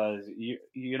 because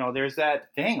you know there's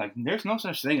that thing, like there's no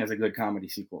such thing as a good comedy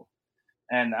sequel,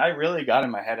 and I really got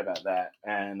in my head about that.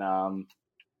 And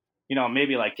you know,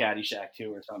 maybe like Caddyshack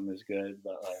 2 or something is good,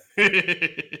 but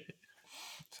like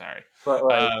sorry, but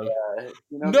like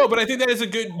you know, no, but I think that is a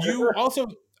good. You also,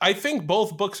 I think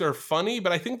both books are funny,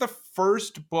 but I think the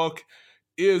first book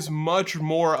is much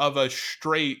more of a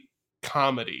straight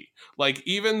comedy. Like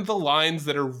even the lines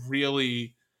that are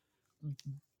really,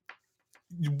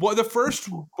 what the first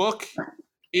book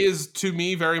is to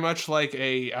me very much like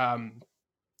a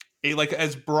like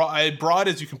as broad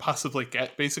as you can possibly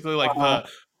get. Basically, like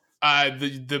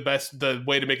the best, the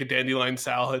way to make a dandelion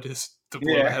salad is to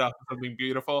blow the head off of something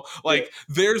beautiful. Like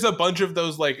there's a bunch of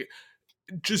those like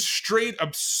just straight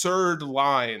absurd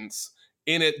lines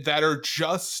in it that are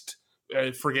just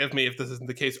forgive me if this isn't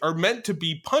the case, are meant to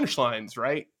be punchlines,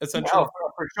 right? Essentially. Oh,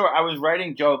 for sure. I was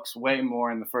writing jokes way more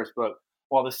in the first book,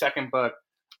 while the second book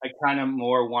I kind of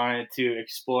more wanted to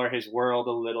explore his world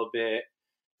a little bit,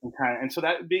 and so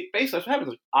that basically that's what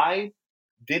happened. I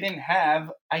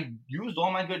used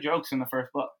all my good jokes in the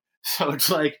first book, so it's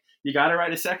like you got to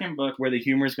write a second book where the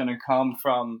humor is going to come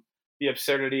from the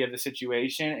absurdity of the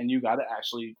situation, and you got to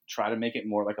actually try to make it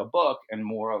more like a book and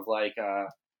more of like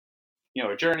you know,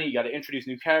 a journey. You got to introduce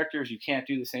new characters. You can't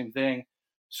do the same thing.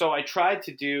 So I tried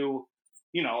to do,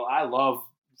 you know, I love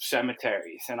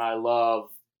cemeteries and I love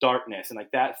darkness, and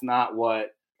like that's not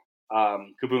what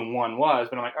Kaboom 1 was.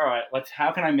 But I'm like, all right,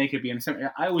 how can I make it be in a cemetery?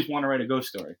 I always want to write a ghost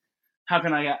story. How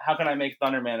can I make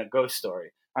Thunderman a ghost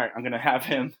story? All right, I'm gonna have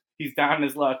him. He's down in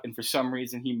his luck, and for some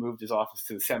reason he moved his office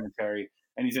to the cemetery,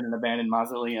 and he's in an abandoned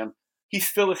mausoleum. He's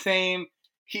still the same.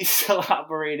 He's still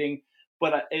operating.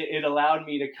 But it allowed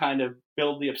me to kind of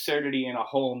build the absurdity in a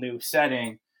whole new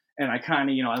setting. And I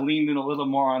kind of, you know, I leaned in a little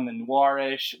more on the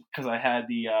noirish because I had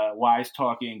the wise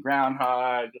talking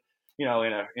groundhog, you know,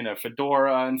 in a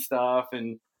fedora and stuff.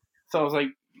 And so I was like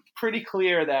pretty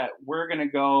clear that we're going to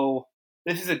go,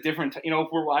 this is a different, you know, if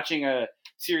we're watching a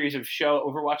series of show,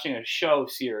 if we're watching a show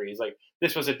series, like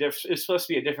this was it's supposed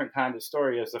to be a different kind of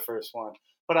story as the first one.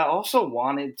 But I also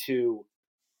wanted to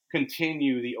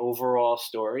continue the overall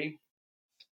story.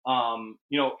 You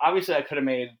know, obviously I could have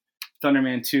made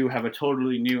Thunderman 2 have a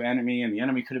totally new enemy, and the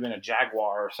enemy could have been a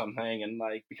jaguar or something, and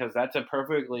like, because that's a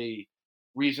perfectly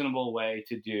reasonable way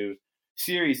to do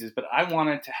series. But I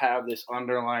wanted to have this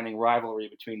underlining rivalry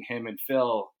between him and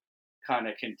Phil kind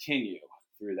of continue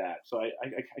through that. So I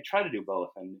try to do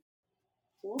both, and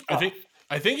I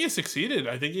think he succeeded.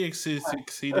 I think he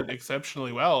succeeded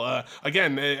exceptionally well.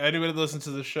 Again, anybody that listens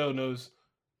to the show knows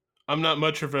I'm not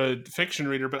much of a fiction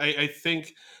reader, but I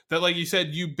think that, like you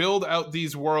said, you build out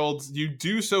these worlds. You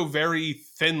do so very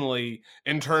thinly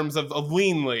in terms of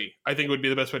leanly, I think would be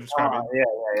the best way to describe it.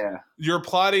 Yeah. Your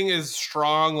plotting is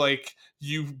strong. Like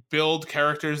you build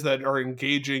characters that are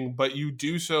engaging, but you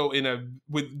do so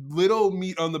with little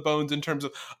meat on the bones in terms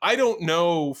of, I don't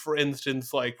know, for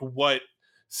instance, like what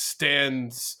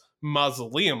Stan's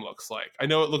mausoleum looks like. I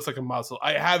know it looks like a mausoleum.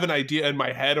 I have an idea in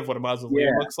my head of what a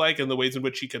mausoleum looks like and the ways in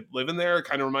which he could live in there. It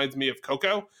kind of reminds me of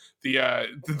Coco. But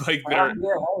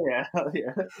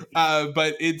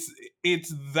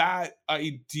it's that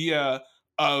idea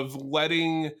of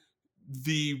letting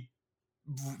the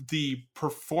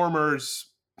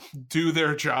performers do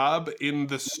their job in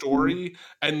the story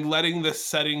and letting the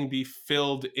setting be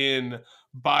filled in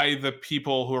by the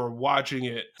people who are watching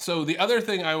it. So the other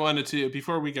thing I wanted to,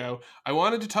 before we go, I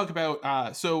wanted to talk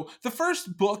about, so the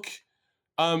first book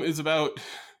is about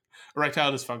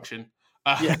erectile dysfunction.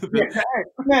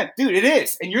 Man, dude, it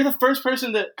is. And you're the first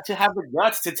person to have the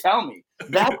guts to tell me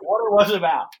that's what it was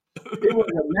about. It was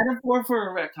a metaphor for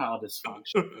erectile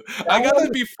dysfunction. I got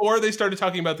that before they started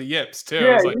talking about the yips too.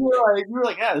 Yeah, you were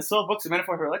like, yeah, this whole book's a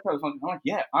metaphor for erectile dysfunction. I'm like,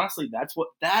 yeah, honestly,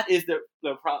 that is the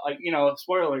problem. Like, you know,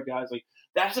 spoiler alert, guys. Like,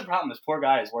 that's the problem this poor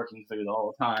guy is working through the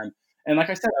whole time. And like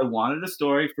I said, I wanted a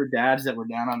story for dads that were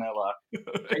down on their luck.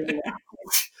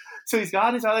 So he's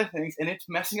got his other things, and it's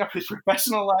messing up his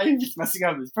professional life. It's messing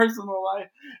up his personal life.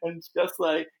 And it's just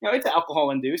like, you know, it's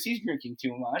alcohol-induced. He's drinking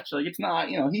too much. Like, it's not,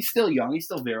 you know, he's still young. He's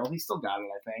still virile. He's still got it,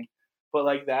 I think. But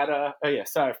like that, oh yeah,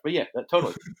 sorry. But yeah, that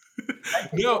totally.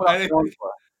 No,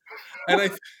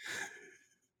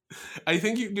 I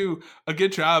think you do a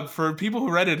good job. For people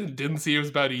who read it and didn't see it was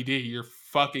about ED, you're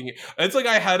fucking. It's like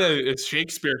I had a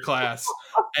Shakespeare class,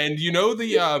 and you know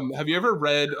have you ever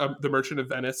read The Merchant of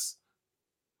Venice?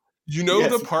 You know,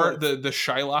 yes, the part, the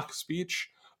Shylock speech?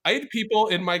 I had people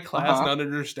in my class not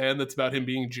understand that's about him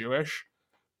being Jewish.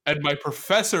 And my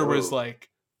professor was like,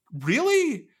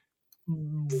 really?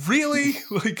 really?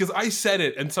 Like, because I said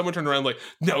it and someone turned around like,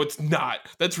 no, it's not.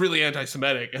 That's really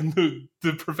anti-Semitic. And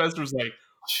the professor was like,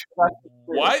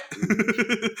 what?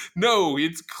 No,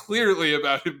 it's clearly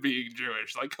about him being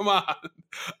Jewish. Like, come on.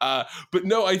 But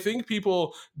no, I think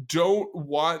people don't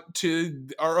want to,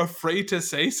 are afraid to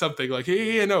say something like,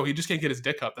 hey, no, he just can't get his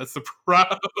dick up. That's the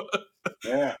problem.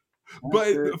 Yeah.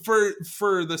 But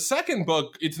for the second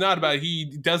book, it's not about,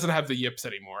 he doesn't have the yips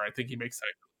anymore. I think he makes that.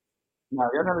 No,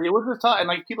 it was just and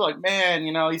like people are like, man,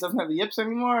 he doesn't have the yips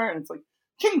anymore, and it's like,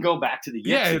 you can go back to the yips.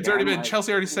 Yeah, it's again. already been, like,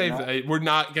 Chelsea already saved that. We're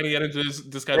not going to get into this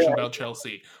discussion about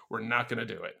Chelsea. We're not going to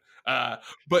do it.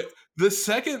 But the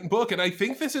second book, and I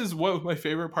think this is what my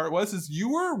favorite part was, is you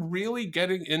were really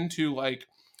getting into like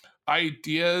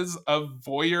ideas of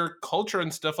voyeur culture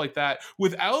and stuff like that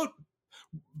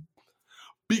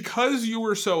because you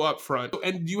were so upfront.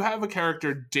 And you have a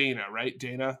character, Dana, right?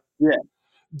 Dana? Yeah.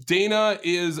 Dana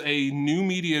is a new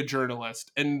media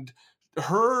journalist, and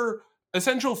her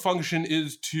essential function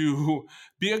is to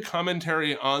be a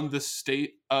commentary on the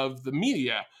state of the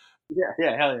media.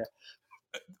 Yeah, hell yeah.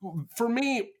 For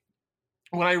me,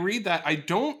 when I read that, I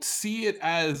don't see it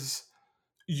as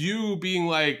you being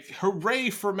like, hooray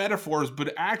for metaphors,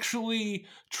 but actually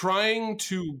trying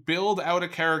to build out a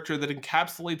character that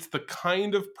encapsulates the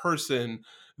kind of person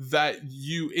that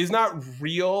is not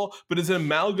real, but is an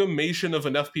amalgamation of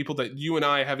enough people that you and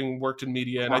I, having worked in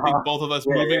media, and I think both of us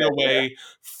moving away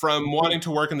from wanting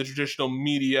to work in the traditional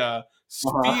media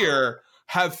sphere,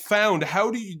 have found,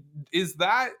 is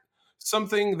that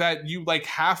something that you like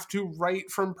have to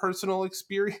write from personal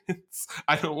experience?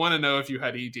 I don't want to know if you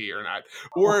had ED or not.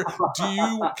 Or do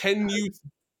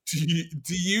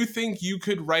you think you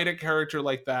could write a character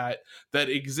like that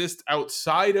exists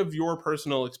outside of your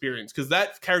personal experience? Because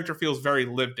that character feels very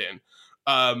lived in.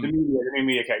 The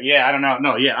media character. Yeah, I don't know.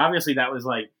 No, yeah, obviously that was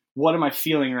like, what am I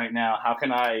feeling right now? How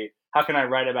can I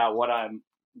write about what I'm?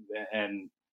 And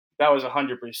that was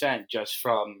 100% just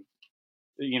from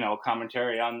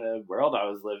commentary on the world I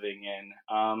was living in.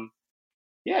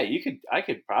 Yeah, I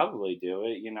could probably do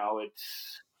it.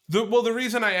 It's the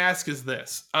reason I ask is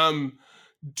this.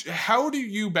 How do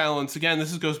you balance, again,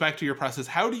 goes back to your process,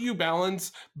 how do you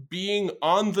balance being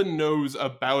on the nose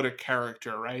about a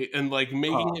character, right? And like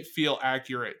making it feel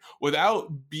accurate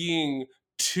without being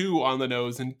too on the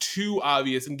nose and too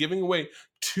obvious and giving away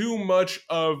too much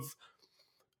of,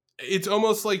 it's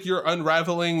almost like you're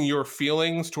unraveling your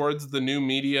feelings towards the new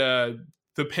media,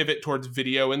 the pivot towards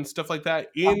video and stuff like that.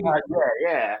 Yeah.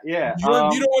 You don't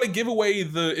want to give away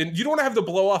and you don't want to have the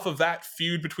blow off of that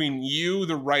feud between you,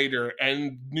 the writer,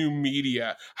 and new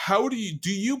media. How do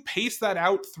you pace that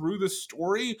out through the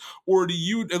story, or do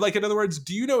you, like, in other words,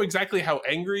 do you know exactly how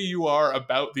angry you are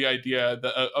about the idea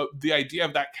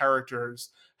of that character's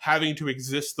having to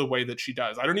exist the way that she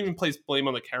does? I don't even place blame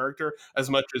on the character as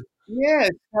much as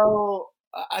So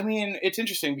I mean, it's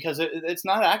interesting because it's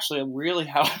not actually really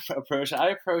how I approached it. I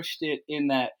approached it in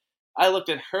that I looked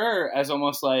at her as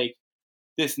almost like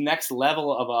this next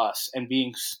level of us and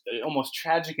being almost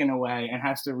tragic in a way, and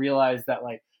has to realize that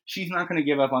like she's not going to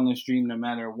give up on this dream no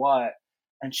matter what.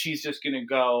 And she's just going to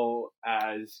go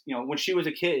as, when she was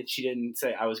a kid, she didn't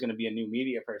say I was going to be a new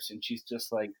media person. She's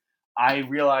just like, I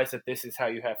realize that this is how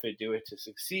you have to do it to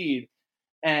succeed.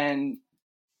 And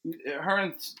her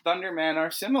and Thunderman are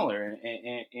similar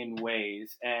in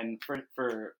ways. And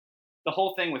for the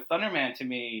whole thing with Thunderman, to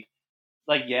me,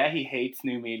 like, yeah, he hates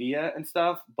new media and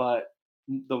stuff, but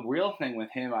the real thing with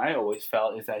him, I always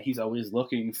felt, is that he's always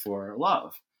looking for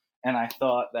love. And I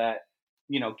thought that,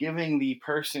 giving the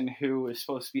person who is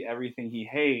supposed to be everything he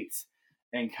hates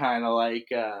and kind of like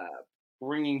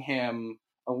bringing him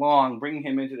along, bringing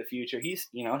him into the future, he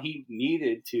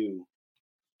needed to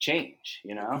change,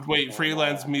 Wait,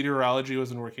 freelance meteorology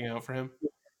wasn't working out for him?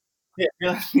 Yeah,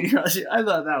 freelance meteorology. I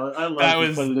thought that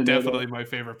was definitely my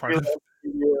favorite part.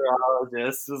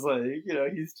 Meteorologist is like,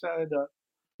 he's trying to,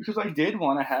 because I did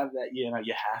want to have that, you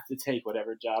have to take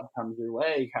whatever job comes your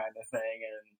way kind of thing.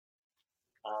 And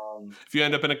if you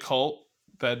end up in a cult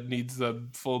that needs the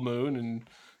full moon, and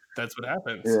that's what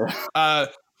happens. Yeah.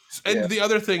 And the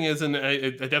other thing is, and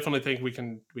I definitely think we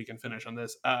can finish on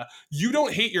this. You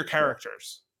don't hate your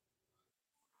characters.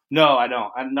 No, I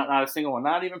don't. I'm not a single one.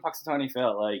 Not even Punxsutawney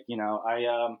Phil. Like,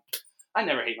 I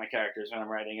never hate my characters when I'm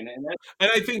writing, and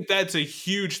I think that's a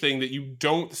huge thing that you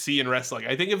don't see in wrestling.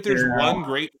 I think if there's one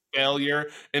great failure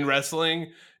in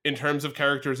wrestling in terms of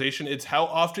characterization, it's how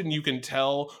often you can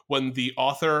tell when the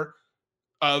author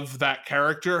of that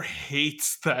character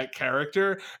hates that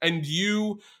character, and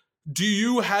you do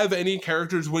you have any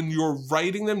characters when you're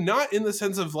writing them, not in the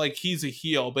sense of like he's a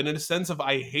heel, but in a sense of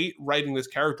I hate writing this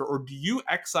character, or do you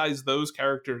excise those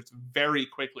characters very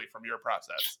quickly from your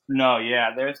process? No,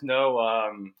 yeah, there's not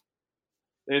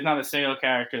a single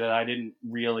character that I didn't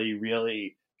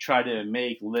really try to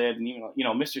make live. And even,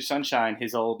 Mr. Sunshine,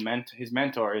 his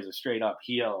mentor is a straight up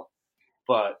heel,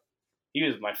 but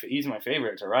he's my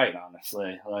favorite to write,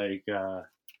 honestly. Like,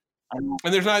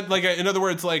 and there's not like, in other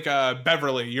words, like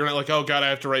Beverly. You're not like, oh god, I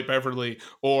have to write Beverly,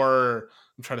 or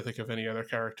I'm trying to think of any other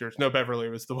characters. No, Beverly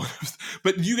was the one.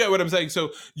 But you get what I'm saying.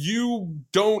 So you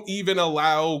don't even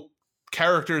allow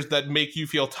characters that make you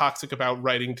feel toxic about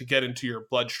writing to get into your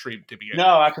bloodstream to begin.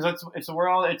 No, because it's a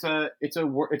world. It's a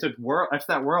world. It's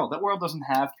that world. That world doesn't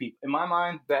have people. In my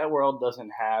mind, that world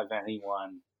doesn't have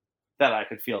anyone that I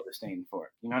could feel disdain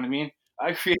for. You know what I mean?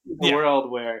 I created a world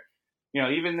where,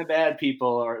 even the bad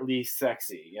people are at least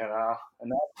sexy,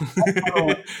 And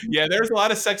yeah, there's a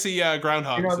lot of sexy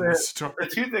groundhogs in this story. The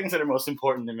two things that are most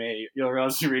important to me, you'll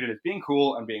realize you read it, is being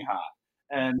cool and being hot.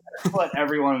 And that's what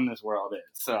everyone in this world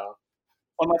is. So,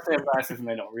 unless they have glasses and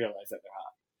they don't realize that they're hot.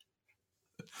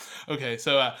 Okay,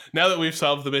 so now that we've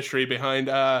solved the mystery behind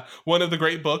one of the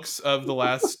great books of the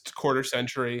last quarter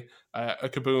century,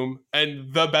 Kaboom,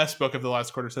 and the best book of the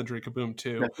last quarter century, Kaboom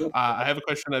 2, I have a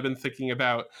question I've been thinking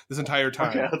about this entire time.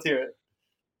 Okay, let's hear it.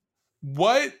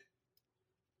 What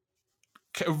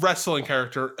wrestling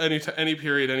character, any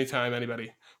period, anytime,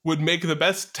 anybody, would make the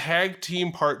best tag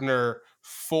team partner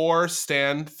for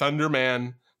Stan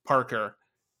Thunderman Parker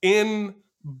in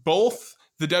both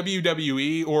the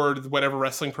WWE or whatever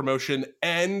wrestling promotion,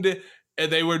 and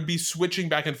they would be switching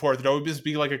back and forth. It would just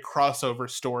be like a crossover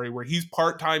story where he's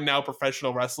part-time now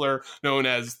professional wrestler known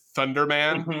as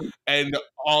Thunderman, and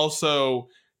also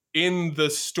in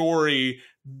the story,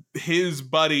 his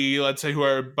buddy, let's say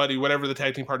whatever the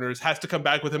tag team partner is, has to come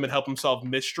back with him and help him solve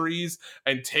mysteries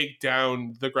and take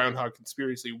down the Groundhog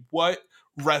Conspiracy. What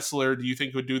wrestler do you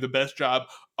think would do the best job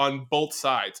on both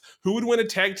sides? Who would win a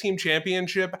tag team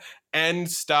championship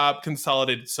and stop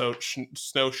Consolidated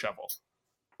Snow Shovel?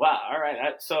 Wow, all right.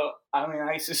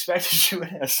 I suspected you would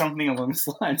have something along this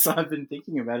line, so I've been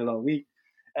thinking about it all week.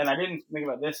 And I didn't think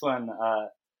about this one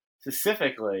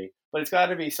specifically, but it's got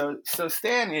to be so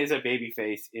Stan is a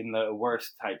babyface in the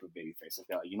worst type of babyface, I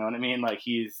feel like. You know what I mean? Like,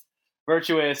 he's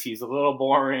virtuous, he's a little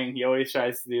boring, he always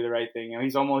tries to do the right thing.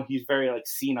 He's very like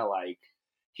Cena-like.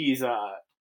 He's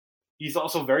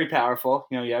also very powerful.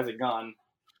 He has a gun,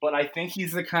 but I think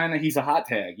he's a hot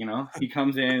tag. He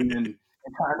comes in and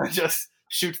kind of just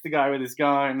shoots the guy with his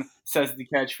gun, says the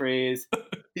catchphrase.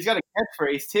 He's got a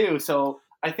catchphrase too, so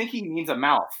I think he needs a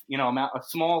mouth. A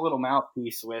small little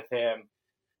mouthpiece with him.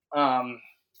 Damn,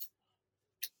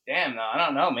 no, I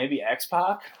don't know. Maybe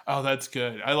X-Pac? Oh, that's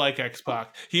good. I like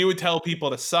X-Pac. He would tell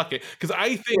people to suck it. Because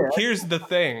I think, here's the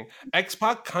thing.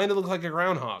 X-Pac kind of looks like a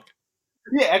groundhog.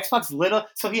 Yeah, X-Pac's little.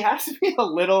 So he has to be a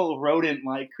little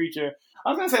rodent-like creature. I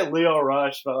was going to say Leo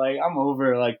Rush, but, like, I'm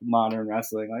over, like, modern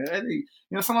wrestling. Like, I think,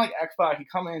 someone like X-Pac, he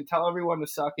come in and tell everyone to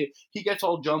suck it. He gets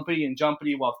all jumpy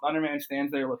while Thunderman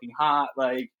stands there looking hot,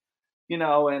 like,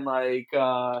 and, like,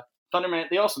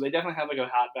 Thunderman, they definitely have, like, a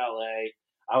hot ballet.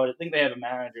 I would think they have a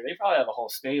manager. They probably have a whole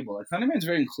stable. Like, Thunderman's a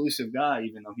very inclusive guy,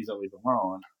 even though he's always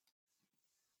alone.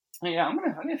 Yeah, I'm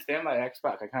gonna stand by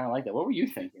X-Pac. I kind of like that. What were you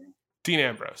thinking? Dean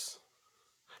Ambrose.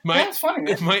 That's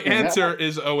funny. My answer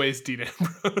is always Dean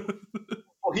Ambrose.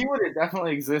 Well, he would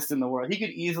definitely exist in the world. He could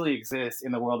easily exist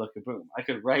in the world of Kaboom. I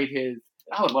could write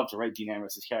I would love to write Dean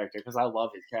Ambrose's character because I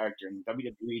love his character, and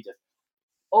WWE just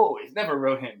always never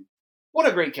wrote him. What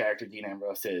a great character Dean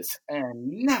Ambrose is, and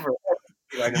never.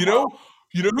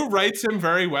 You know who writes him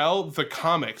very well? The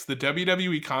comics, the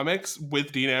WWE comics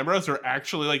with Dean Ambrose are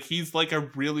actually like, he's like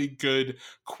a really good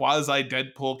quasi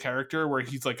Deadpool character where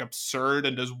he's like absurd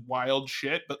and does wild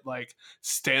shit, but like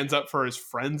stands up for his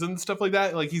friends and stuff like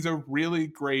that. Like, he's a really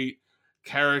great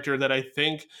character that I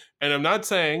think, and I'm not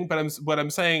saying, but what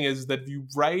I'm saying is that if you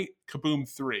write Kaboom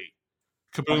 3,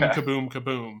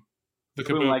 Kaboom. The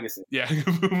Kaboom Legacy. Yeah,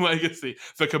 Kaboom Legacy.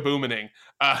 The kaboomening.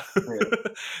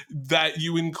 That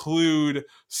you include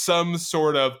some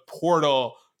sort of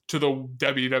portal to the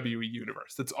WWE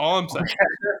universe. That's all I'm saying.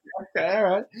 Okay, all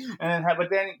right. But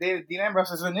then Dean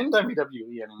Ambrose isn't in WWE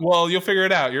anymore. Well, you'll figure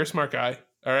it out. You're a smart guy.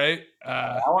 All right?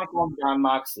 I want to call him John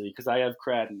Moxley because I have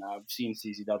cred and I've seen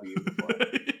CZW before.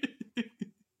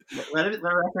 Let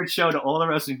the record show to all the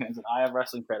wrestling fans that I have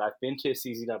wrestling cred. I've been to a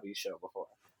CZW show before.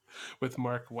 With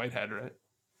Mark Whitehead, right?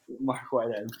 Mark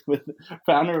Whitehead, with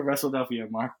founder of WrestleDelphia,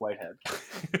 Mark Whitehead.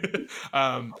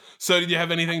 So did you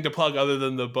have anything to plug other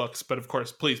than the books? But of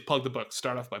course, please plug the books.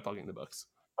 Start off by plugging the books.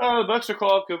 The books are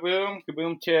called Kaboom,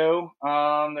 Kaboom 2.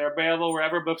 They're available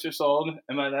wherever books are sold.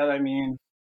 And by that, I mean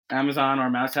Amazon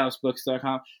or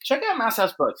MouseHouseBooks.com. Check out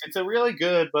Mousehouse Books. It's a really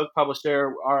good book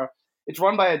publisher. It's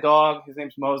run by a dog. His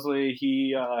name's Mosley.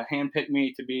 He handpicked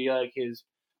me to be like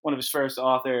one of his first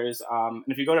authors. And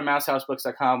if you go to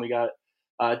MouseHouseBooks.com, we got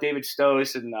David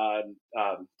Stoss and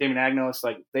Damon Agnos.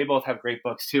 Like, they both have great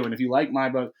books too. And if you like my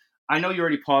book, I know you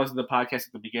already paused the podcast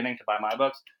at the beginning to buy my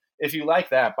books. If you like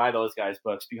that, buy those guys'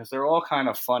 books because they're all kind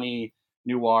of funny,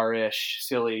 noir-ish,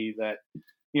 silly, that,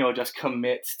 you know, just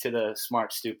commits to the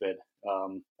smart, stupid.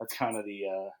 That's kind of the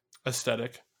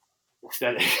aesthetic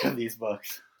of these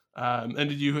books. And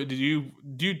did you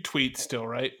tweet still,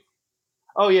 right?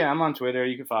 Oh yeah, I'm on Twitter.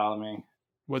 You can follow me.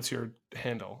 What's your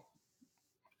handle?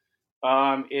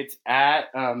 It's at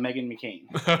Megan McCain.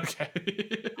 Okay.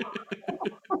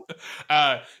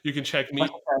 You can check me.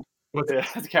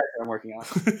 That's the character I'm working on.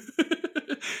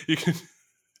 You can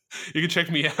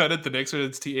check me out at the Nexter.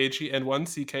 It's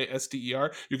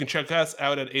THEN1CKSDER. You can check us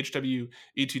out at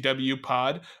HWETW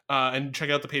Pod and check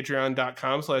out the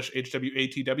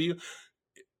patreon.com/HWATW.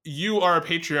 You are a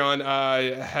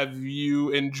Patreon. Have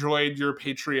you enjoyed your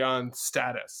Patreon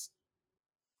status?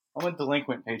 I went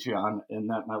delinquent Patreon and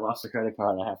that I lost the credit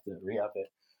card. I have to re-up it.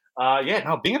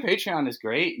 Being a Patreon is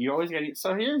great. You always get.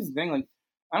 So here's the thing, like,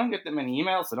 I don't get that many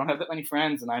emails. I don't have that many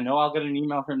friends, and I know I'll get an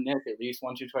email from Nick at least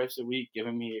once or twice a week,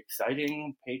 giving me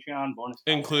exciting Patreon bonus,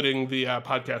 including the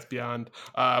Podcast Beyond,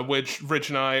 which Rich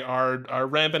and I are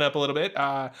ramping up a little bit,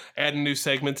 adding new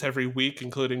segments every week,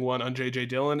 including one on J.J.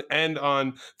 Dillon and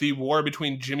on the war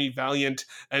between Jimmy Valiant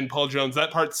and Paul Jones.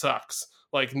 That part sucks.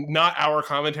 Like, not our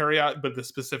commentary out, but the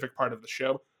specific part of the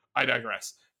show. I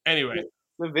digress. Anyway.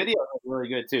 The videos are really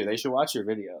good too. They should watch your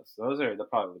videos. Those are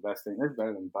probably the best thing. They're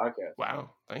better than the podcast.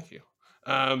 Wow, thank you.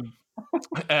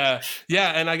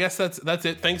 Yeah, and I guess that's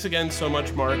it. Thanks again so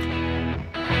much, Mark.